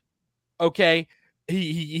guard. Okay,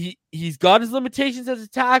 he's got his limitations as a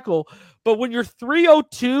tackle, but when you're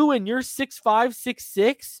 302 and you're 6'5",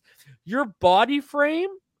 6'6", your body frame,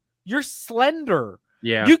 you're slender.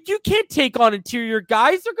 Yeah. You can't take on interior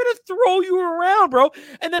guys. They're going to throw you around, bro.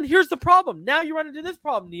 And then here's the problem. Now you run into this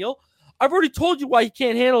problem, Neil. I've already told you why he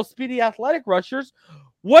can't handle speedy athletic rushers.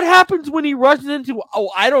 What happens when he rushes into,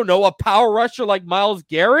 I don't know, a power rusher like Myles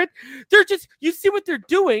Garrett? You see what they're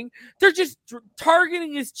doing? They're just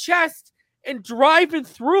targeting his chest and driving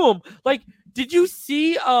through him. Did you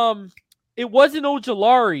see, it wasn't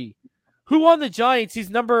Ojulari. Who on the Giants?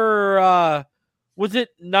 He's number, was it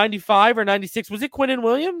 95 or 96? Was it Quinnen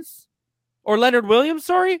Williams? Or Leonard Williams,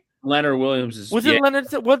 sorry? Leonard Williams is. Was it Leonard?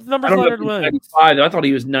 What number is Leonard Williams? 95. I thought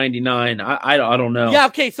he was 99. I don't know. Yeah,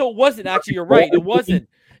 okay, so it wasn't actually. You're right. It wasn't.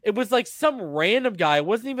 It was some random guy. It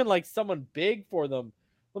wasn't even someone big for them.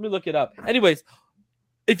 Let me look it up. Anyways,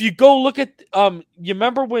 if you go look at, you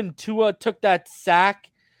remember when Tua took that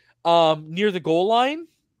sack near the goal line?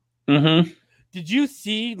 Mm-hmm. Did you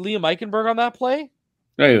see Liam Eichenberg on that play?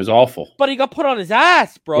 No, he was awful. But he got put on his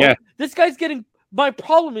ass, bro. Yeah. This guy's getting. My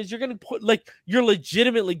problem is you're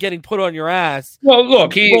legitimately getting put on your ass. Well,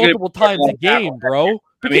 look, multiple times a game, bro.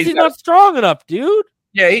 Because he's not strong enough, dude.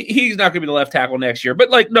 Yeah, he's not going to be the left tackle next year. But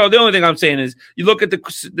no, the only thing I'm saying is you look at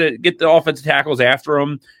get the offensive tackles after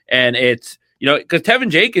him, and it's because Tevin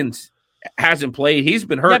Jenkins hasn't played. He's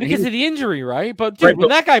been hurt. Yeah, because of the injury, right? But dude, when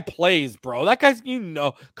that guy plays, bro, that guy's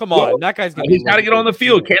come on, that guy's he's got to get on the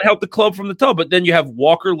field. Can't help the club from the top. But then you have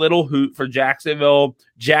Walker Little who for Jacksonville,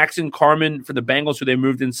 Jackson Carman for the Bengals, who they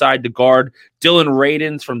moved inside to guard. Dylan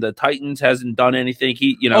Radins from the Titans hasn't done anything.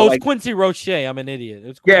 He it's Quincy Roche. I'm an idiot. It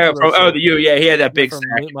was he had that big sack.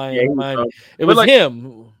 It was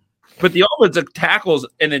him. But the offensive tackles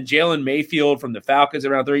and then Jalen Mayfield from the Falcons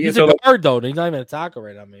around 3 years. He's a guard though. He's not even a tackle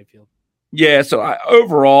right now, Mayfield. Yeah, so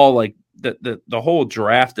overall, the whole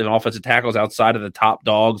draft and offensive tackles outside of the top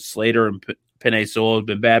dogs, Slater and Penei Sewell has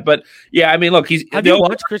been bad. But yeah, I mean, look, have you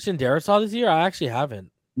watched Christian Darrisaw this year? I actually haven't.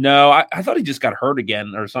 No, I thought he just got hurt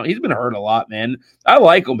again or something. He's been hurt a lot, man. I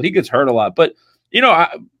like him, but he gets hurt a lot. But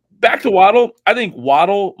back to Waddle. I think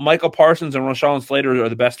Waddle, Michael Parsons, and Rashawn Slater are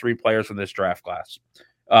the best 3 players from this draft class.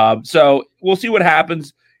 So we'll see what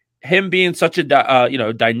happens. Him being such a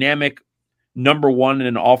dynamic number 1 in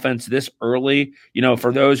an offense this early,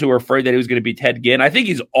 for those who are afraid that he was going to be Ted Ginn, I think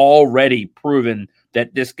he's already proven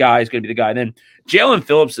that this guy is going to be the guy. And then Jalen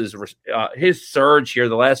Phillips is his surge here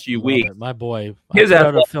the last few weeks. My boy, I put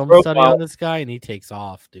out a film study on this guy, and he takes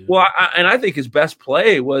off, dude. Well, I think his best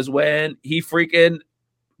play was when he freaking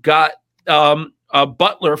got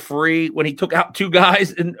Butler free when he took out 2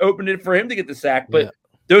 guys and opened it for him to get the sack. But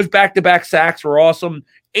those back-to-back sacks were awesome.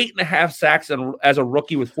 8.5 sacks as a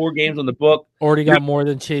rookie with 4 games on the book. Already got more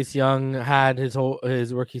than Chase Young had his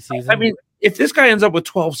rookie season. I mean, if this guy ends up with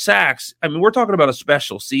 12 sacks, I mean, we're talking about a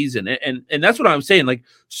special season. And that's what I'm saying.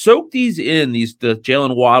 Soak these in, the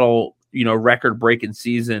Jalen Waddle, record-breaking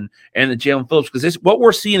season and the Jalen Phillips, because what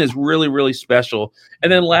we're seeing is really, really special. And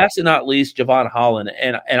then last and not least, Javon Holland.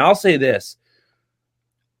 And I'll say this.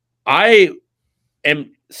 I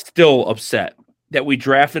am still upset that we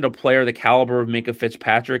drafted a player the caliber of Minkah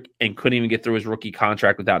Fitzpatrick and couldn't even get through his rookie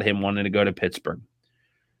contract without him wanting to go to Pittsburgh.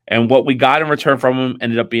 And what we got in return from him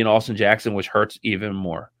ended up being Austin Jackson, which hurts even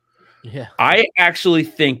more. Yeah, I actually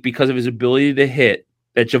think because of his ability to hit,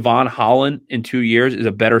 that Javon Holland in 2 years is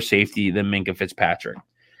a better safety than Minkah Fitzpatrick.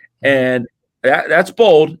 And that's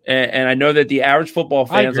bold. And I know that the average football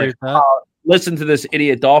fans listen to this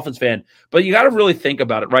idiot Dolphins fan, but you got to really think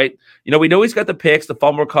about it, right? We know he's got the picks, the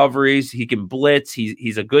fumble recoveries. He can blitz.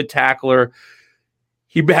 He's a good tackler.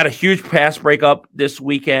 He had a huge pass breakup this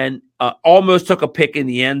weekend. Almost took a pick in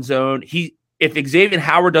the end zone. If Xavier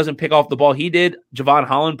Howard doesn't pick off the ball, he did. Javon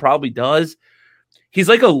Holland probably does. He's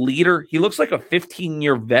like a leader. He looks like a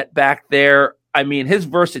 15-year vet back there. I mean, his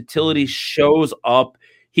versatility shows up.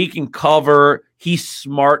 He can cover. He's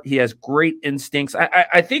smart. He has great instincts.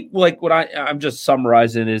 I think what I'm just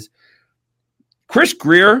summarizing is Chris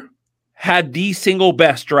Grier had the single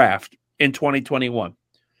best draft in 2021.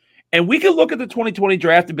 And we can look at the 2020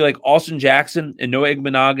 draft and be like, Austin Jackson and Noah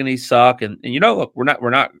Igbenogany suck. And look, we're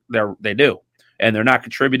not there. They do. And they're not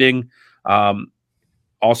contributing.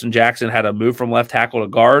 Austin Jackson had a move from left tackle to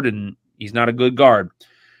guard, and he's not a good guard.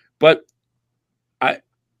 But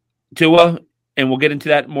Tua, and we'll get into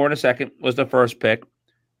that more in a second, was the first pick.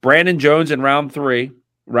 Brandon Jones in round 3,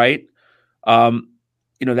 right?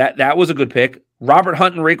 That was a good pick. Robert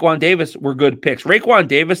Hunt and Raekwon Davis were good picks. Raekwon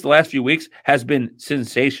Davis the last few weeks has been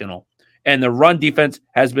sensational, and the run defense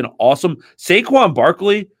has been awesome. Saquon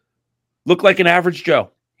Barkley looked like an average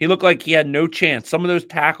Joe. He looked like he had no chance. Some of those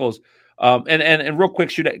tackles, and real quick,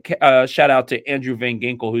 shout out to Andrew Van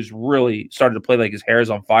Ginkel, who's really started to play like his hair is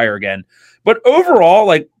on fire again. But overall,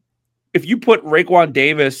 like, if you put Raekwon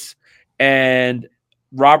Davis and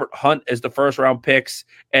Robert Hunt as the first round picks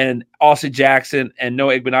and Austin Jackson and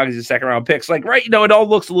Noah Igbenogany as the second round picks, like, right, it all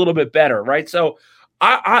looks a little bit better, right? So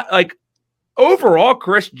I like, overall,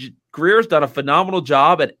 Chris Grier's done a phenomenal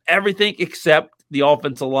job at everything except the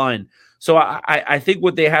offensive line. So I think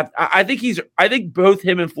what they have, I think both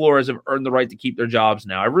him and Flores have earned the right to keep their jobs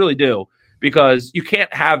now. I really do, because you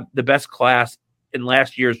can't have the best class in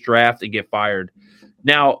last year's draft and get fired.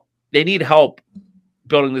 Now, they need help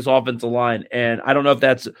building this offensive line, and I don't know if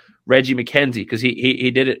that's Reggie McKenzie, because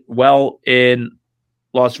he did it well in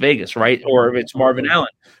Las Vegas, right? Or if it's Marvin Allen.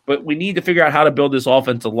 But we need to figure out how to build this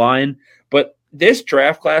offensive line. But this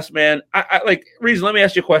draft class, man, I like, Reason, let me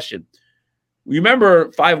ask you a question. You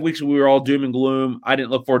remember 5 weeks when we were all doom and gloom? I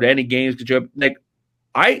didn't look forward to any games. Like,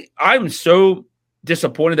 I'm so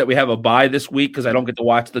disappointed that we have a bye this week because I don't get to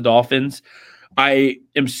watch the Dolphins. I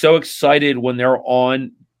am so excited when they're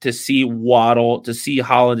on to see Waddle, to see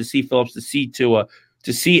Holland, to see Phillips, to see Tua,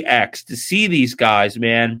 to see X, to see these guys,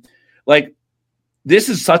 man. Like, this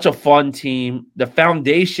is such a fun team. The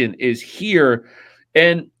foundation is here.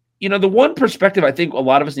 And, the one perspective I think a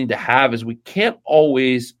lot of us need to have is we can't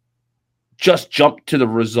always just jump to the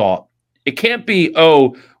result. It can't be,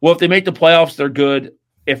 if they make the playoffs, they're good.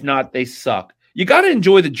 If not, they suck. You got to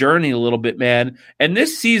enjoy the journey a little bit, man. And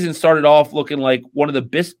this season started off looking like one of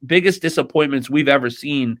the biggest disappointments we've ever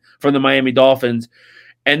seen from the Miami Dolphins.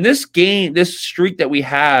 And this streak that we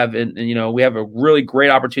have, and we have a really great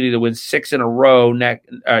opportunity to win 6 in a row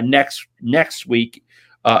next week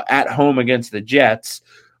at home against the Jets.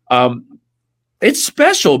 It's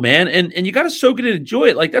special, man. And you got to soak it and enjoy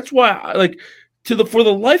it. Like, that's why, for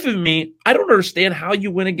the life of me, I don't understand how you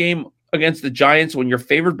win a game against the Giants when you're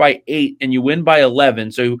favored by 8 and you win by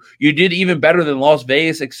 11. So you did even better than Las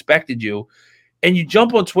Vegas expected you. And you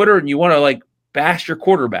jump on Twitter and you want to bash your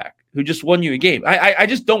quarterback who just won you a game. I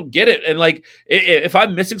just don't get it. And if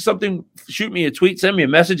I'm missing something, shoot me a tweet, send me a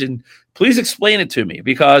message, and please explain it to me,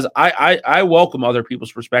 because I welcome other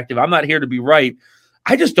people's perspective. I'm not here to be right.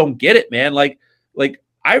 I just don't get it, man. Like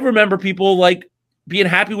I remember people being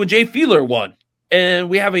happy when Jay Fiedler won. And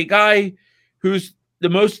we have a guy who's the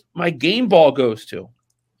most my game ball goes to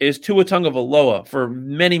is Tua Tagovailoa for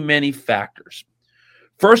many, many factors.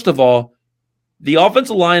 First of all, the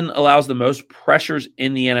offensive line allows the most pressures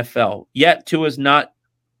in the NFL, yet Tua is not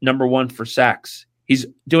number 1 for sacks. He's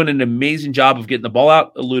doing an amazing job of getting the ball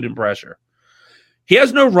out, eluding pressure. He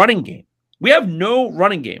has no running game. We have no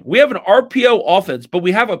running game. We have an RPO offense, but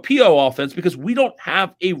we have a PO offense because we don't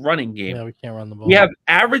have a running game. Yeah, we can't run the ball. We have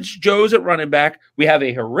average Joes at running back. We have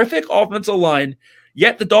a horrific offensive line,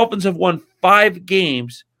 yet the Dolphins have won 5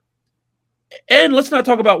 games. And let's not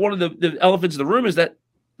talk about one of the elephants in the room, is that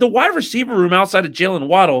the wide receiver room outside of Jalen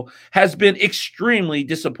Waddle has been extremely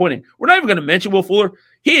disappointing. We're not even going to mention Will Fuller.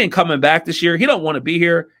 He ain't coming back this year. He don't want to be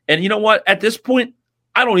here. And you know what? At this point,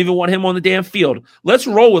 I don't even want him on the damn field. Let's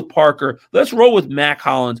roll with Parker. Let's roll with Mac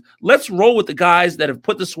Hollins. Let's roll with the guys that have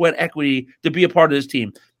put the sweat equity to be a part of this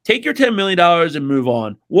team. Take your $10 million and move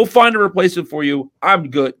on. We'll find a replacement for you. I'm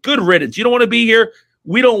good. Good riddance. You don't want to be here?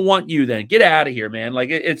 We don't want you then. Get out of here, man.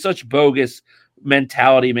 It's such bogus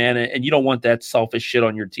mentality, man, and you don't want that selfish shit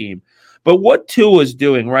on your team. But what Tua is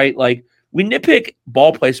doing, right? We nitpick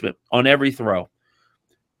ball placement on every throw.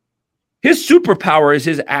 His superpower is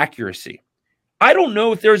his accuracy. I don't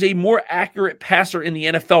know if there's a more accurate passer in the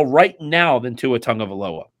NFL right now than Tua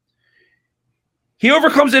Tagovailoa. He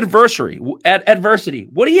overcomes adversity.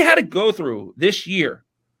 What he had to go through this year,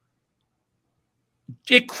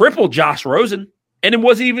 it crippled Josh Rosen, and it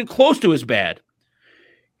wasn't even close to as bad.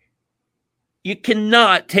 You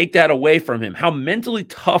cannot take that away from him, how mentally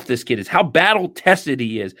tough this kid is, how battle-tested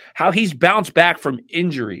he is, how he's bounced back from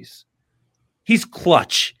injuries. He's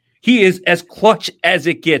clutch. He is as clutch as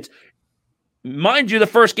it gets. Mind you, the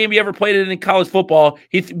first game he ever played in college football,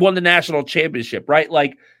 he won the national championship, right?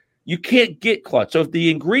 You can't get clutch. So if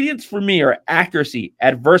the ingredients for me are accuracy,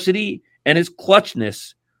 adversity, and his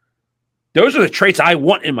clutchness, those are the traits I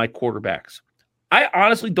want in my quarterbacks. I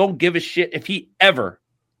honestly don't give a shit if he ever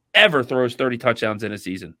throws 30 touchdowns in a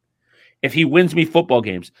season, if he wins me football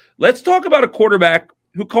games. Let's talk about a quarterback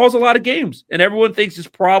who calls a lot of games, and everyone thinks is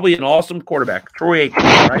probably an awesome quarterback, Troy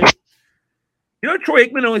Aikman, right? You know, Troy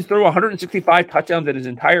Aikman only threw 165 touchdowns in his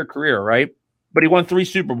entire career, right? But he won 3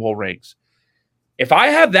 Super Bowl rings. If I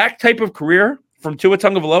have that type of career from Tua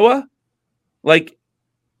Tagovailoa, like,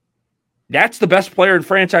 that's the best player in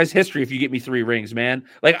franchise history if you get me 3 rings, man.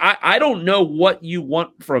 Like, I don't know what you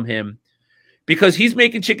want from him because he's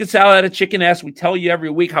making chicken salad out of chicken ass. We tell you every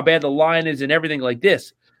week how bad the line is and everything like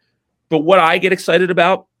this. But what I get excited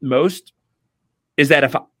about most is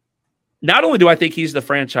that not only do I think he's the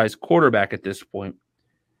franchise quarterback at this point,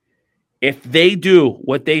 if they do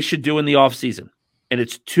what they should do in the offseason, and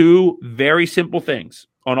it's 2 very simple things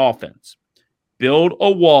on offense, build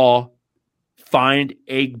a wall, find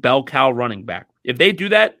a bell cow running back. If they do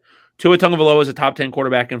that, Tua Tagovailoa is a top 10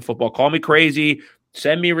 quarterback in football. Call me crazy,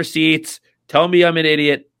 send me receipts, tell me I'm an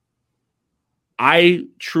idiot. I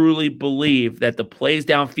truly believe that the plays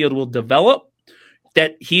downfield will develop,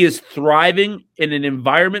 that he is thriving in an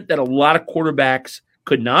environment that a lot of quarterbacks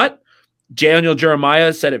could not. Daniel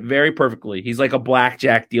Jeremiah said it very perfectly. He's like a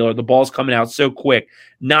blackjack dealer. The ball's coming out so quick,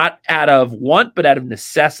 not out of want, but out of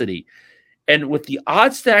necessity. And with the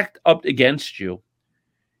odds stacked up against you,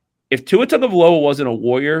 if Tua Tagovailoa wasn't a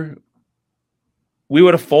Warrior, we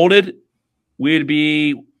would have folded. We'd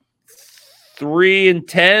be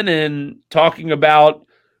 3-10 and talking about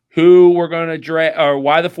who we're going to draft or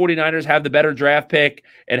why the 49ers have the better draft pick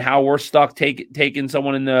and how we're stuck taking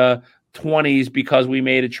someone in the 20s because we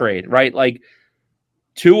made a trade, right? Like,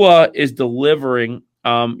 Tua is delivering.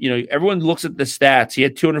 Everyone looks at the stats. He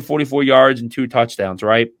had 244 yards and 2 touchdowns,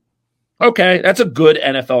 right? Okay, that's a good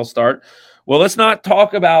NFL start. Well, let's not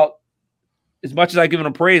talk about, as much as I give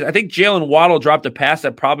him praise, I think Jalen Waddle dropped a pass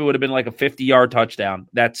that probably would have been like a 50-yard touchdown.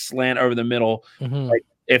 That slant over the middle. Mm-hmm. Like,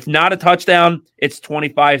 if not a touchdown, it's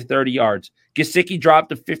 25, 30 yards. Gesicki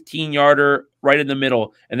dropped a 15-yarder right in the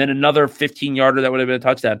middle, and then another 15-yarder that would have been a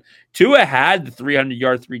touchdown. Tua had the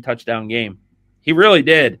 300-yard, 3-touchdown game. He really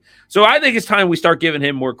did. So I think it's time we start giving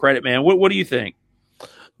him more credit, man. What do you think?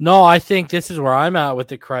 No, I think this is where I'm at with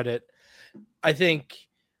the credit. I think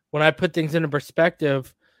when I put things into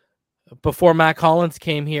perspective, before Matt Collins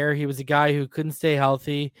came here, he was a guy who couldn't stay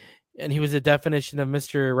healthy, and he was a definition of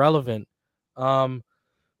Mr. Irrelevant.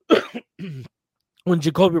 When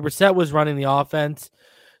Jacoby Brissett was running the offense,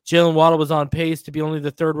 Jalen Waddle was on pace to be only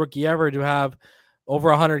the 3rd rookie ever to have over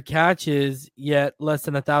 100 catches, yet less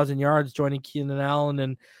than 1,000 yards, joining Keenan Allen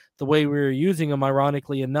and the way we were using him,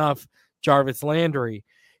 ironically enough, Jarvis Landry.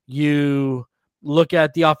 You look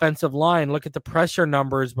at the offensive line, look at the pressure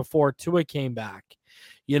numbers before Tua came back.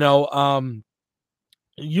 You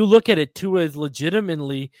look at it, Tua is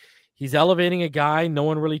legitimately, he's elevating a guy no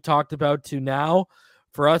one really talked about to now.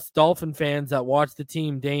 For us Dolphin fans that watch the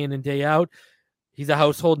team day in and day out, he's a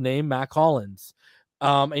household name, Matt Collins.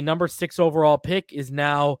 A number 6 overall pick is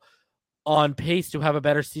now on pace to have a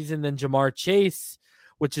better season than Jamar Chase,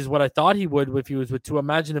 which is what I thought he would if he was with Tua.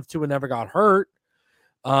 Imagine if Tua never got hurt.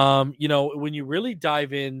 When you really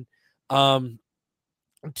dive in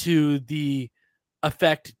to the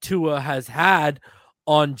effect Tua has had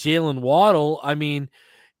on Jalen Waddle, I mean,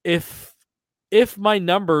 if my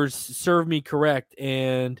numbers serve me correct,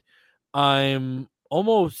 and I'm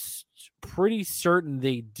almost pretty certain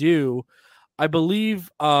they do, I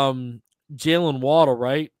believe Jalen Waddle,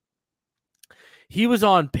 right? He was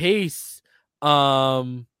on pace. He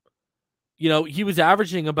was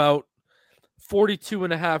averaging about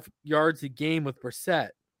 42.5 yards a game with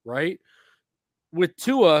Brissett, right? With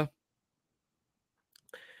Tua,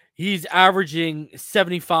 he's averaging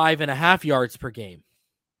 75.5 yards per game.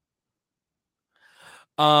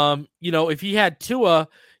 If he had Tua,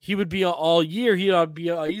 he would be all year. He would be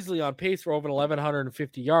easily on pace for over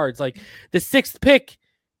 1,150 yards. Like, the 6th pick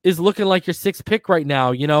is looking like your 6th pick right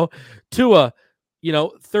now. Tua,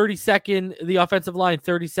 32nd, the offensive line,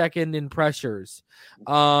 32nd in pressures.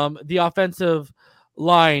 The offensive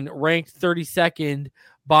line ranked 32nd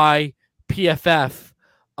by PFF.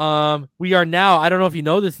 We are now, I don't know if you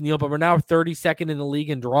know this, Neil, but we're now 32nd in the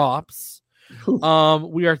league in drops.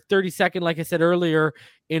 We are 32nd, like I said earlier,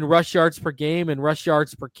 in rush yards per game and rush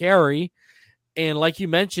yards per carry. And like you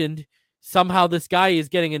mentioned, somehow this guy is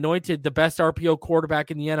getting anointed the best RPO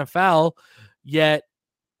quarterback in the NFL, yet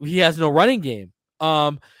he has no running game.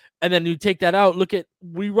 And then you take that out,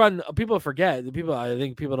 people forget, I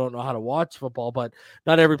think people don't know how to watch football, but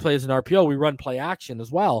not every play is an RPO. We run play action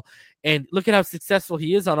as well. And look at how successful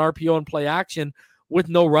he is on RPO and play action with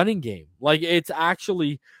no running game. Like, it's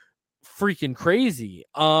actually freaking crazy.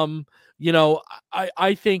 I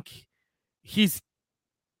think he's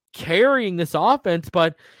carrying this offense,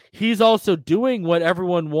 but he's also doing what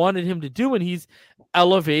everyone wanted him to do, and he's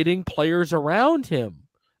elevating players around him.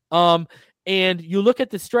 And you look at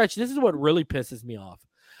the stretch. This is what really pisses me off.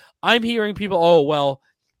 I'm hearing people, oh, well,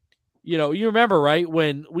 you remember, right,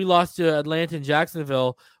 when we lost to Atlanta and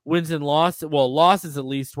Jacksonville, wins and losses, losses at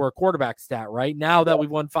least were a quarterback stat, right? Now that we've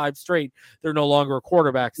won 5 straight, they're no longer a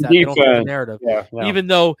quarterback stat. They don't have the narrative. Yeah. Even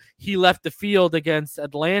though he left the field against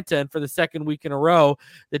Atlanta, and for the second week in a row,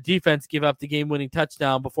 the defense gave up the game-winning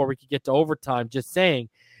touchdown before we could get to overtime, just saying.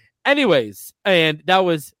 Anyways, and that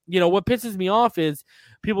was, what pisses me off is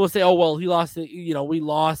people will say, oh, well, he lost, we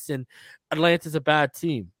lost, and Atlanta's a bad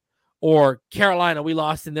team. Or Carolina, we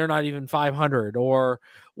lost and they're not even 500, or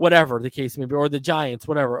whatever the case may be, or the Giants,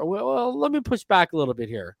 whatever. Well, let me push back a little bit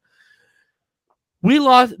here. We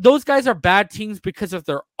lost. Those guys are bad teams because of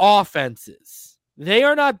their offenses. They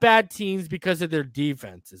are not bad teams because of their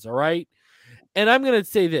defenses, all right? And I'm going to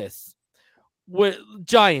say this. With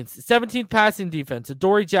Giants, 17th passing defense.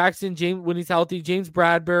 Adoree Jackson, when he's healthy, James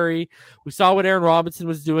Bradbury. We saw what Aaron Robinson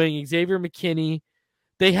was doing, Xavier McKinney.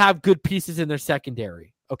 They have good pieces in their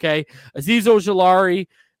secondary. Okay, Azeez Ojulari,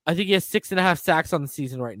 I think he has 6.5 sacks on the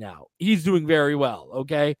season right now. He's doing very well.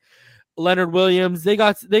 Okay, Leonard Williams, they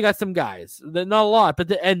got some guys. They're not a lot, but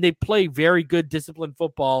and they play very good, disciplined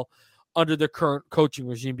football under the current coaching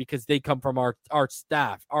regime because they come from our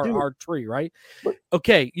staff, our tree, right?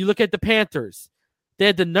 Okay, you look at the Panthers. They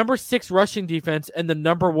had the number 6 rushing defense and the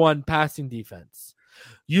number 1 passing defense.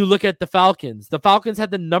 You look at the Falcons. The Falcons had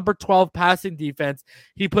the number 12 passing defense.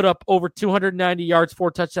 He put up over 290 yards, 4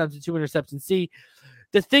 touchdowns, and 2 interceptions. See,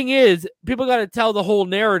 the thing is, people got to tell the whole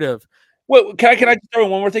narrative. Well, can I just throw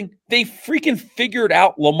in one more thing? They freaking figured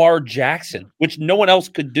out Lamar Jackson, which no one else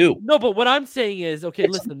could do. No, but what I'm saying is, okay,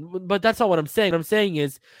 listen, but that's not what I'm saying. What I'm saying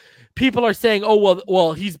is people are saying, oh,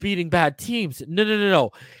 well, he's beating bad teams.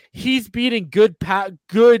 No. He's beating good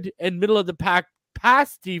and middle of the pack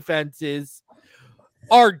pass defenses.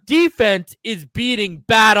 Our defense is beating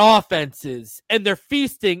bad offenses, and they're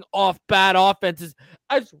feasting off bad offenses,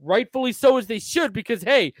 as rightfully so as they should, because,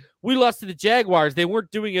 hey, we lost to the Jaguars. They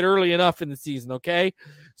weren't doing it early enough in the season, okay?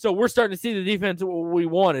 So we're starting to see the defense we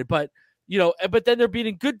wanted, but then they're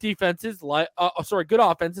beating good defenses, good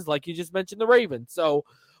offenses, like you just mentioned, the Ravens. So,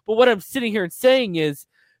 but what I'm sitting here and saying is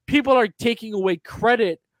people are taking away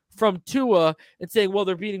credit from Tua and saying, well,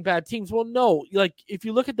 they're beating bad teams. Well, no, like if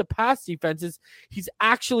you look at the pass defenses, he's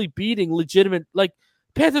actually beating legitimate, like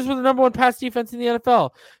Panthers were the number 1 pass defense in the NFL.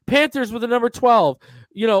 Panthers were the number 12.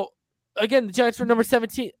 Again, the Giants were number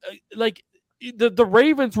 17. Like the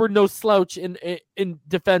Ravens were no slouch in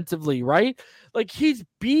defensively, right? Like he's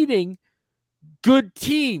beating good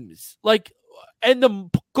teams. Like, and the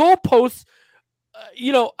goalposts,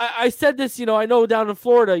 I said this, I know down in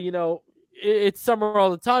Florida, it's summer all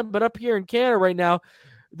the time, but up here in Canada right now,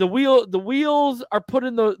 the wheels are put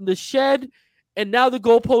in the shed, and now the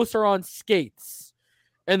goalposts are on skates,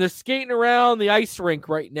 and they're skating around the ice rink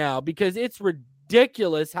right now because it's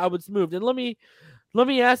ridiculous how it's moved. And let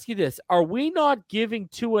me ask you this: are we not giving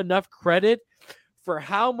Tua enough credit for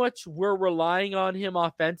how much we're relying on him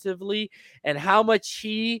offensively, and how much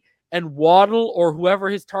he and Waddle or whoever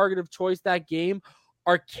his target of choice that game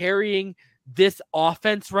are carrying this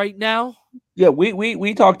offense right now? Yeah,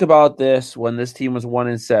 we talked about this when this team was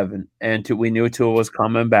 1-7, and we knew Tua was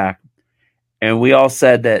coming back, and we all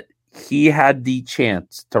said that he had the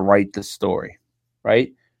chance to write the story,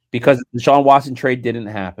 right? Because the Deshaun Watson trade didn't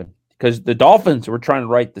happen, because the Dolphins were trying to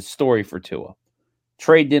write the story for Tua.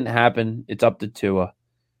 Trade didn't happen. It's up to Tua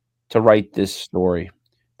to write this story.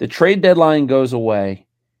 The trade deadline goes away,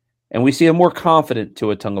 and we see a more confident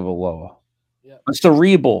Tua Tagovailoa, a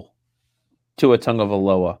cerebral Tua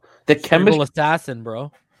Tagovailoa. The chemistry assassin,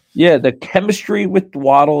 bro. Yeah, the chemistry with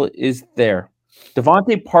Waddle is there.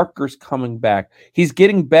 Devontae Parker's coming back. He's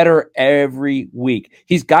getting better every week.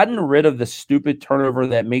 He's gotten rid of the stupid turnover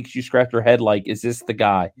that makes you scratch your head like, is this the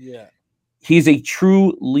guy? Yeah. He's a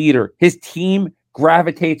true leader. His team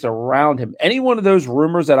gravitates around him. Any one of those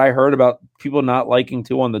rumors that I heard about people not liking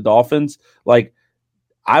Tua on the Dolphins, like,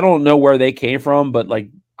 I don't know where they came from, but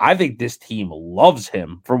like, I think this team loves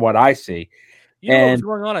him from what I see. You know what was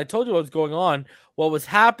going on? I told you what was going on. What was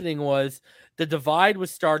happening was the divide was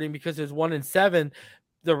starting because it was 1-7.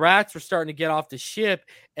 The Rats were starting to get off the ship,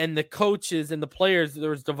 and the coaches and the players, there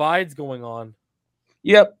was divides going on.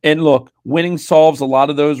 Yep. And look, winning solves a lot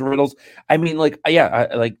of those riddles. I mean,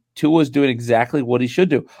 Tua's doing exactly what he should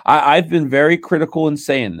do. I've been very critical in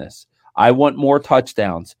saying this. I want more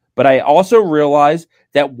touchdowns, but I also realize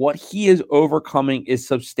that what he is overcoming is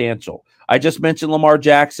substantial. I just mentioned Lamar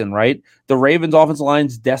Jackson, right? The Ravens offensive line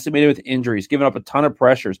is decimated with injuries, giving up a ton of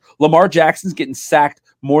pressures. Lamar Jackson's getting sacked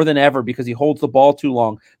more than ever because he holds the ball too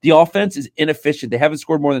long. The offense is inefficient. They haven't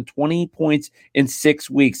scored more than 20 points in 6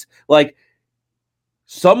 weeks. Like,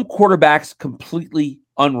 some quarterbacks completely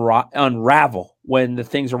unravel when the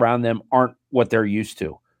things around them aren't what they're used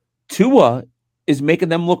to. Tua is making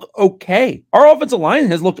them look okay. Our offensive line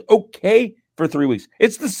has looked okay for 3 weeks.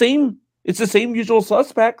 It's the same usual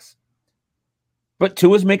suspects, but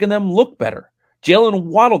Tua's making them look better. Jalen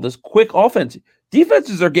Waddle, this quick offense.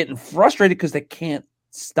 Defenses are getting frustrated because they can't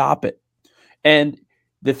stop it. And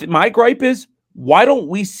my gripe is, why don't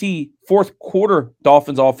we see fourth quarter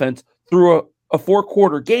Dolphins offense through a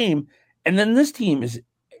 4-quarter game? And then this team is,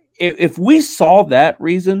 if we solve that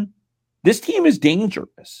reason, this team is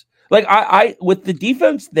dangerous. Like, I with the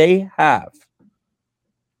defense they have,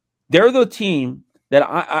 they're the team that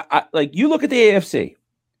I like. You look at the AFC,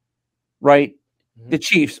 right? Mm-hmm. The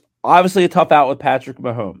Chiefs, obviously a tough out with Patrick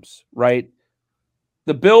Mahomes, right?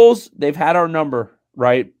 The Bills, they've had our number,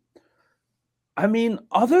 right? I mean,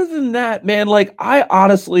 other than that, man, like, I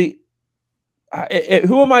honestly,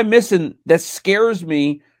 who am I missing that scares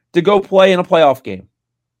me to go play in a playoff game?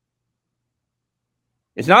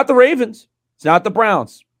 It's not the Ravens. It's not the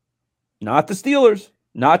Browns. Not the Steelers.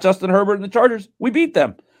 Not Justin Herbert and the Chargers. We beat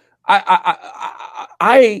them.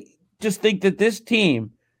 I just think that this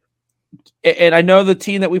team, and I know the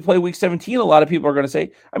team that we play week 17, a lot of people are going to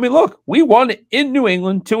say, I mean, look, we won in New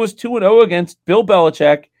England. Tua's 2-0 against Bill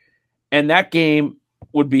Belichick, and that game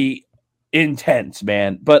would be intense,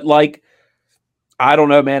 man. But, like, I don't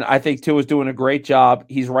know, man. I think Tua's doing a great job.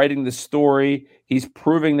 He's writing the story. He's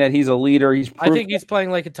proving that he's a leader. I think he's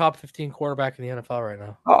playing like a top 15 quarterback in the NFL right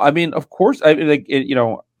now. I mean, of course, I mean, like, you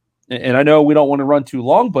know, and I know we don't want to run too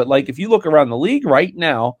long, but, like, if you look around the league right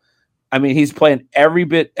now, I mean, he's playing every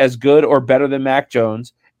bit as good or better than Mac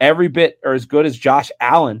Jones, every bit or as good as Josh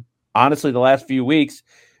Allen, honestly, the last few weeks.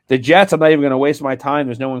 The Jets, I'm not even going to waste my time.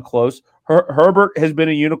 There's no one close. Herbert has been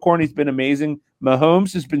a unicorn. He's been amazing.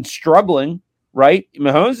 Mahomes has been struggling, right?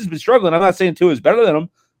 Mahomes has been struggling. I'm not saying Tua is better than him,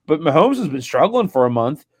 but Mahomes has been struggling for a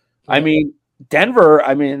month. I mean, Denver,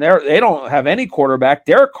 I mean, they don't have any quarterback.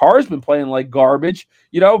 Derek Carr's been playing like garbage.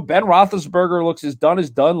 You know, Ben Roethlisberger looks as done as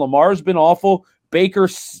done. Lamar's been awful.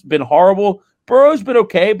 Baker's been horrible. Burrow's been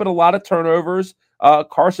okay, but a lot of turnovers.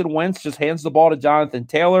 Carson Wentz just hands the ball to Jonathan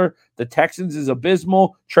Taylor. The Texans is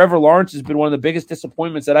abysmal. Trevor Lawrence has been one of the biggest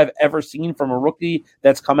disappointments that I've ever seen from a rookie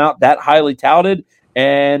that's come out that highly touted.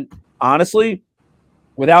 And honestly,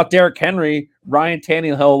 without Derrick Henry, Ryan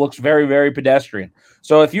Tannehill looks very, very pedestrian.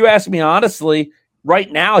 So if you ask me honestly,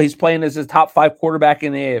 right now he's playing as his top 5 quarterback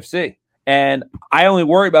in the AFC. And I only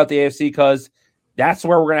worry about the AFC because that's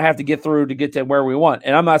where we're going to have to get through to get to where we want.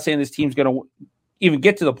 And I'm not saying this team's going to even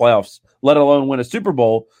get to the playoffs, let alone win a Super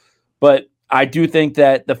Bowl. But I do think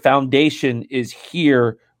that the foundation is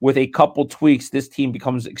here. With a couple tweaks, this team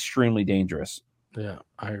becomes extremely dangerous. Yeah,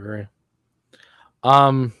 I agree.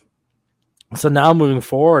 So now moving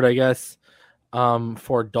forward, I guess,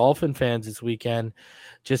 for Dolphin fans this weekend,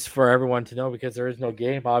 just for everyone to know, because there is no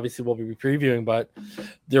game, obviously we'll be previewing, but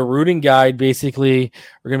the rooting guide, basically,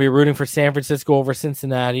 we're going to be rooting for San Francisco over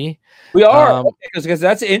Cincinnati. We are, because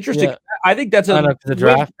that's interesting. Yeah. I think that's the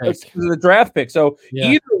draft pick. The draft pick. So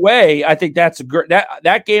either way, I think that's a great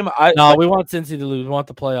that game. We want Cincy to lose. We want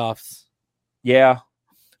the playoffs. Yeah.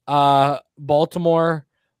 Baltimore,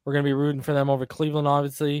 we're going to be rooting for them over Cleveland,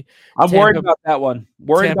 obviously. I'm worried about that one.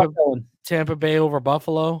 About that one. Tampa Bay over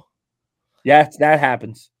Buffalo. Yeah, that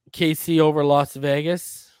happens. KC over Las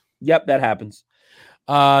Vegas. Yep, that happens.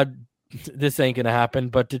 This ain't going to happen,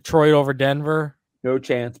 but Detroit over Denver. No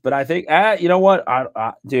chance. But I think, you know what?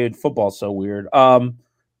 Dude, football's so weird.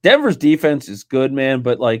 Denver's defense is good, man,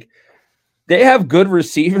 but, like, they have good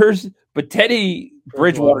receivers, but Teddy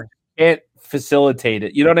Bridgewater can't facilitate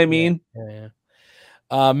it. You know what I mean?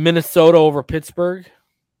 Yeah. Minnesota over Pittsburgh.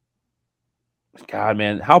 God,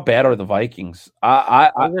 man, how bad are the Vikings?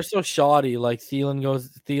 They're so shoddy. Like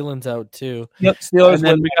Thielen's out too. Yep, Steelers. And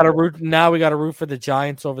then we got to root. Now we got to root for the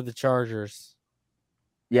Giants over the Chargers.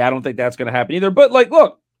 Yeah, I don't think that's going to happen either. But, like,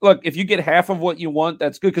 look, if you get half of what you want,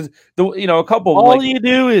 that's good because a couple. All you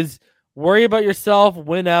do is worry about yourself,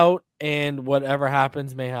 win out, and whatever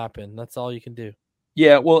happens may happen. That's all you can do.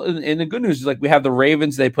 Yeah, well, and the good news is, like, we have the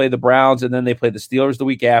Ravens, they play the Browns, and then they play the Steelers the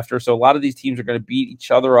week after. So a lot of these teams are going to beat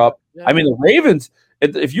each other up. Yeah. I mean, the Ravens,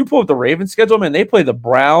 if you pull up the Ravens schedule, man, they play the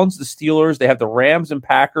Browns, the Steelers, they have the Rams and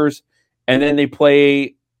Packers, and then they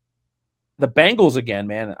play the Bengals again,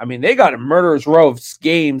 man. I mean, they got a murderer's row of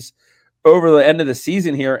games over the end of the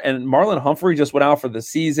season here, and Marlon Humphrey just went out for the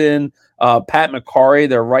season. Pat McCarry,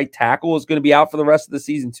 their right tackle, is going to be out for the rest of the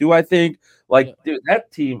season too, I think. Dude,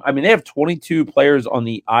 that team, I mean, they have 22 players on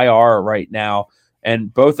the IR right now,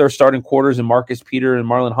 and both are starting quarters in Marcus Peter and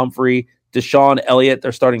Marlon Humphrey. Deshaun Elliott,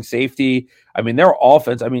 their starting safety. I mean, their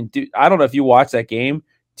offense, I mean, dude, I don't know if you watched that game.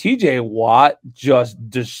 TJ Watt just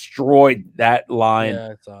destroyed that line.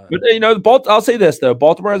 Yeah, but, I'll say this, though.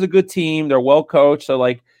 Baltimore has a good team. They're well coached, so,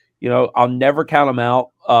 I'll never count them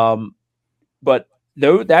out. But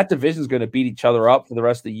though that division is going to beat each other up for the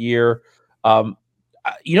rest of the year.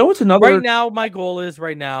 What's another? Right now, my goal is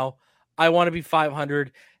I want to be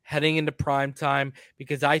 500 heading into prime time,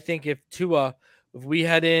 because I think if we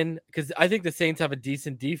head in, because I think the Saints have a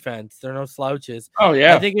decent defense. They're no slouches. Oh,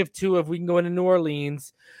 yeah. I think if we can go into New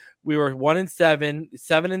Orleans, we were 1-7,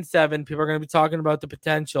 7-7. People are going to be talking about the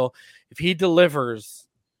potential. If he delivers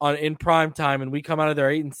in prime time and we come out of there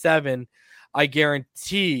 8-7, I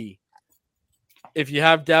guarantee, if you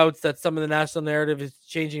have doubts that some of the national narrative is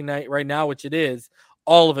changing right now, which it is,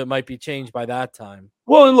 all of it might be changed by that time.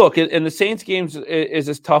 Well, and look, and the Saints games is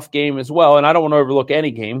a tough game as well, and I don't want to overlook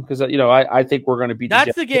any game, because I think we're going to be.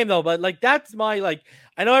 That's the game though, but that's my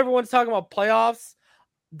I know everyone's talking about playoffs.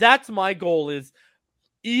 That's my goal, is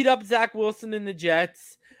eat up Zach Wilson and the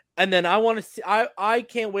Jets, and then I want to see. I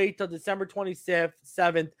can't wait till December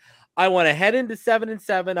 27th. I want to head into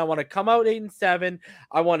 7-7. I want to come out 8-7.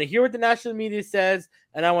 I want to hear what the national media says,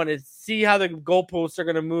 and I want to see how the goalposts are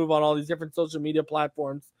going to move on all these different social media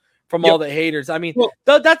platforms from all the haters. I mean,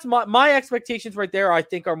 that's my expectations right there. I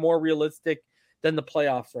think are more realistic than the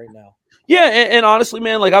playoffs right now. Yeah, and honestly,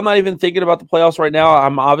 man, I'm not even thinking about the playoffs right now.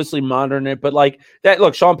 I'm obviously monitoring it, but that.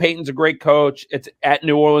 Look, Sean Payton's a great coach. It's at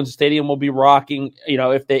New Orleans. Stadium will be rocking.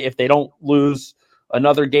 If they don't lose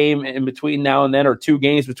another game in between now and then, or 2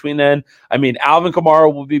 games between then. I mean, Alvin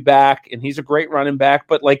Kamara will be back, and he's a great running back.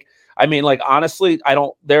 But honestly, I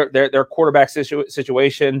don't. Their quarterback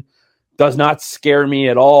situation does not scare me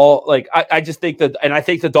at all. I just think that, and I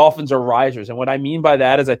think the Dolphins are risers. And what I mean by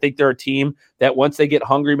that is, I think they're a team that once they get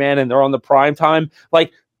hungry, man, and they're on the prime time,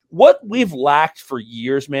 what we've lacked for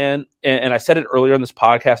years, man. And I said it earlier in this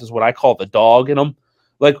podcast, is what I call the dog in them.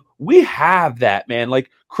 We have that, man.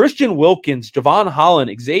 Christian Wilkins, Javon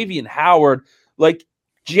Holland, Xavier Howard,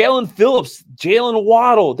 Jalen Phillips, Jalen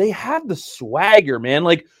Waddle. They have the swagger, man.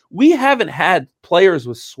 We haven't had players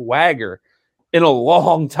with swagger in a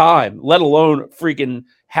long time, let alone freaking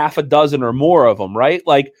half a dozen or more of them, right?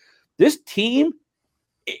 This team,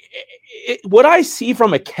 what I see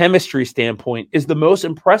from a chemistry standpoint is the most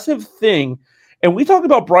impressive thing. And we talk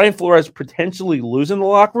about Brian Flores potentially losing the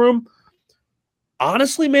locker room.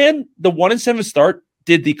 Honestly, man, the 1-7 start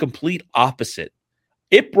did the complete opposite.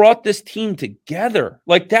 It brought this team together.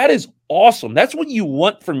 That is awesome. That's what you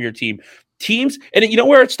want from your team. Teams, and you know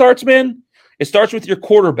where it starts, man? It starts with your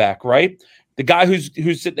quarterback, right? The guy who's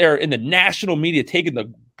sitting there in the national media taking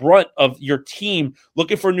the brunt of your team,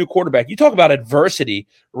 looking for a new quarterback. You talk about adversity,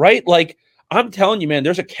 right? I'm telling you, man,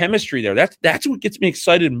 there's a chemistry there. That's what gets me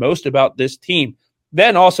excited most about this team.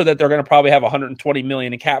 Then also that they're going to probably have $120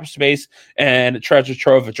 million in cap space and a treasure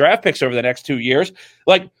trove of draft picks over the next 2 years.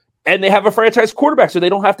 And they have a franchise quarterback, so they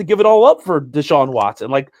don't have to give it all up for Deshaun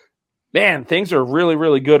Watson. Man, things are really,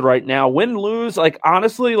 really good right now. Win, lose,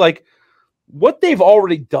 honestly, what they've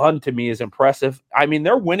already done to me is impressive. I mean,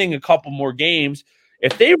 they're winning a couple more games.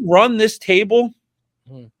 If they run this table,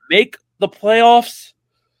 make the playoffs,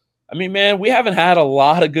 I mean, man, we haven't had a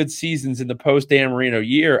lot of good seasons in the post-Dan Marino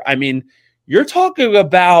year. I mean, you're talking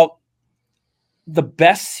about the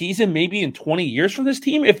best season maybe in 20 years from this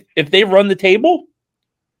team if they run the table.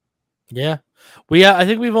 Yeah. I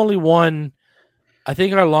think we've only won, I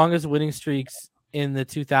think our longest winning streaks in the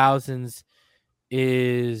 2000s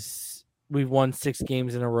is we've won 6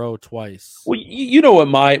 games in a row twice. Well, you know what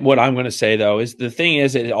I'm going to say, though, is the thing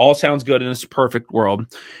is it all sounds good in this perfect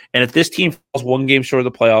world. And if this team falls 1 game short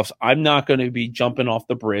of the playoffs, I'm not going to be jumping off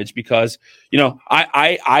the bridge because,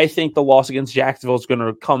 I think the loss against Jacksonville is going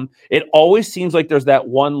to come. It always seems like there's that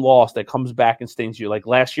one loss that comes back and stings you. Like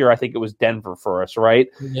last year, I think it was Denver for us, right?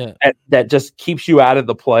 Yeah. That just keeps you out of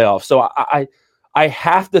the playoffs. So I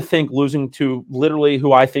have to think losing to literally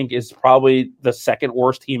who I think is probably the 2nd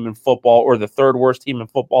worst team in football or the 3rd worst team in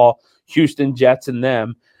football, Houston Jets and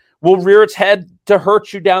them, will rear its head to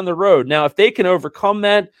hurt you down the road. Now, if they can overcome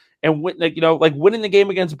that and win, winning the game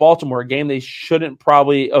against Baltimore, a game they shouldn't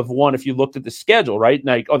probably have won if you looked at the schedule, right?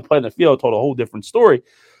 Now, on playing the field told a whole different story.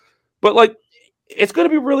 But it's going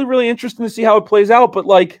to be really, really interesting to see how it plays out. But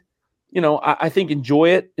I think enjoy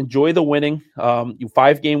it. Enjoy the winning.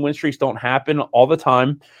 5-game win streaks don't happen all the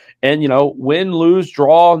time. And, win, lose,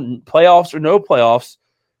 draw, playoffs or no playoffs.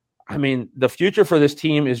 I mean, the future for this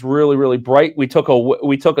team is really, really bright. We took a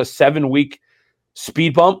 7-week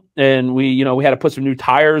speed bump, and we had to put some new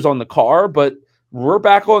tires on the car, but we're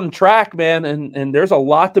back on track, man. And there's a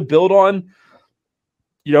lot to build on.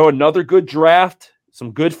 Another good draft,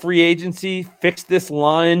 some good free agency, fix this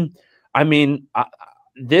line. I mean,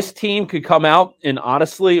 this team could come out, and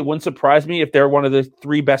honestly, it wouldn't surprise me if they're one of the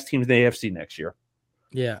 3 best teams in the AFC next year.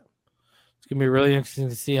 Yeah. It's going to be really interesting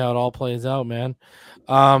to see how it all plays out, man.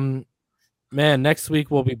 Next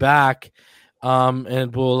week we'll be back,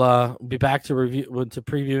 and we'll be back to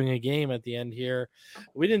previewing a game at the end here.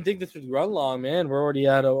 We didn't think this would run long, man. We're already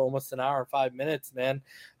at almost an hour and 5 minutes, man.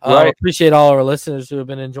 Right. Appreciate all our listeners who have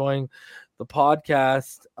been enjoying the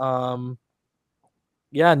podcast.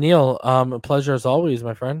 Neil, a pleasure as always,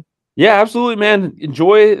 my friend. Yeah, absolutely, man.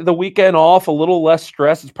 Enjoy the weekend off, a little less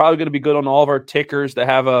stress. It's probably going to be good on all of our tickers to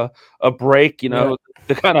have a break, to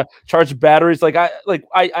kind of charge batteries. I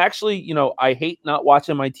actually, I hate not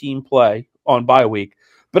watching my team play on bye week,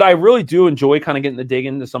 but I really do enjoy kind of getting to dig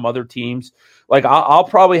into some other teams. I'll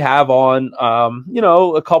probably have on,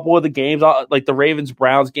 a couple of the games, like the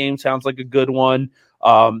Ravens-Browns game sounds like a good one.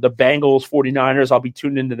 The Bengals-49ers, I'll be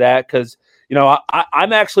tuned into that because,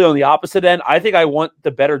 I'm actually on the opposite end. I think I want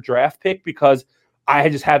the better draft pick because I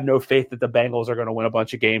just have no faith that the Bengals are going to win a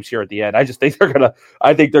bunch of games here at the end. I just think they're going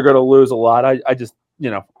to lose a lot.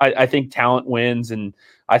 I think talent wins, and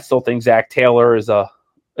I still think Zach Taylor is a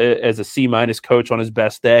C- coach on his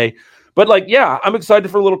best day. But I'm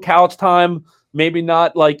excited for a little couch time. Maybe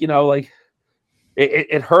not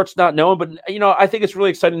it hurts not knowing, but I think it's really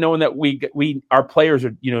exciting knowing that our players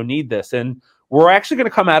are need this, and we're actually going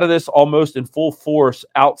to come out of this almost in full force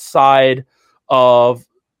outside of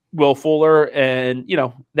Will Fuller, and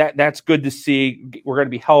that's good to see. We're going to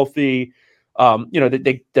be healthy.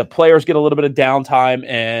 The players get a little bit of downtime,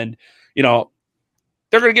 and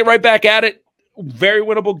they're going to get right back at it. Very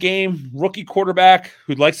winnable game. Rookie quarterback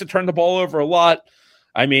who likes to turn the ball over a lot.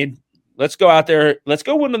 I mean, let's go out there. Let's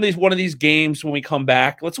go win one of these games when we come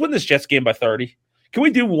back. Let's win this Jets game by 30. Can we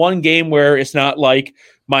do one game where it's not like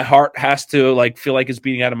my heart has to feel like it's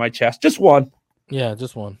beating out of my chest? Just one. Yeah,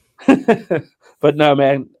 just one. But no,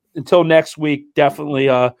 man, until next week, definitely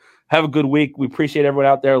have a good week. We appreciate everyone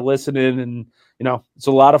out there listening, and it's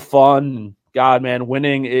a lot of fun. And God, man,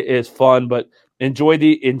 winning is fun, but enjoy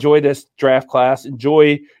this draft class.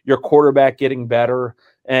 Enjoy your quarterback getting better,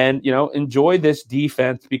 and enjoy this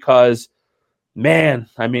defense because, man,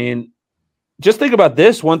 I mean, just think about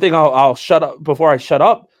this. One thing I'll shut up before I shut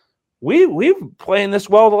up. We've playing this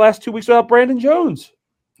well the last 2 weeks without Brandon Jones.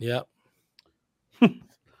 Yep.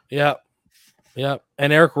 Yep.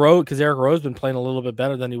 And Eric Rowe, because Eric Rowe's been playing a little bit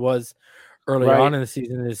better than he was earlier on in the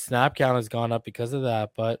season. His snap count has gone up because of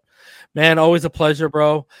that. But, man, always a pleasure,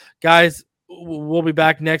 bro. Guys, we'll be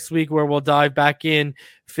back next week where we'll dive back in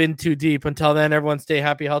Fin Too Deep. Until then, everyone stay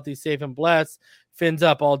happy, healthy, safe, and blessed. Fins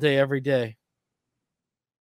up all day, every day.